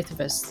much from both of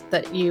us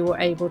that you were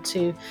able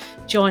to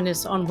join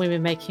us on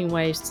Women Making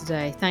Waves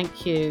today.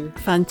 Thank you.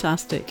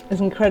 Fantastic. It's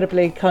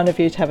incredibly kind of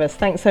you to have us.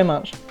 Thanks so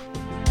much.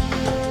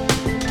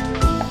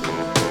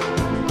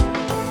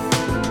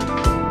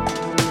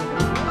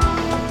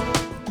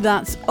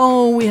 That's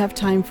all we have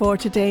time for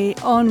today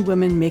on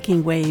Women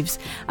Making Waves.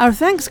 Our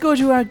thanks go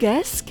to our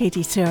guests,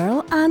 Katie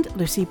Searle and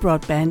Lucy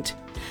Broadbent.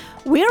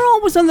 We're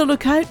always on the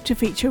lookout to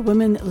feature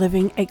women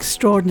living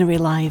extraordinary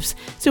lives.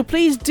 So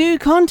please do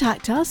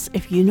contact us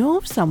if you know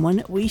of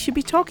someone we should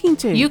be talking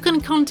to. You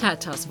can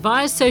contact us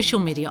via social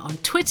media on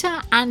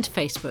Twitter and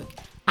Facebook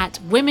at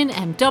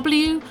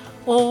WomenMW,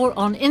 or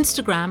on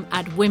Instagram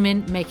at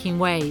Women Making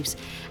Waves.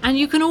 And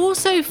you can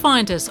also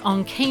find us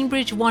on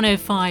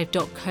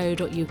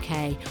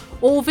cambridge105.co.uk,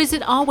 or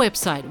visit our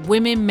website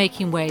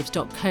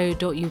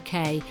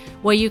womenmakingwaves.co.uk,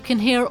 where you can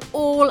hear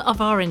all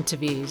of our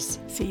interviews.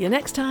 See you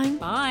next time.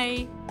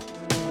 Bye.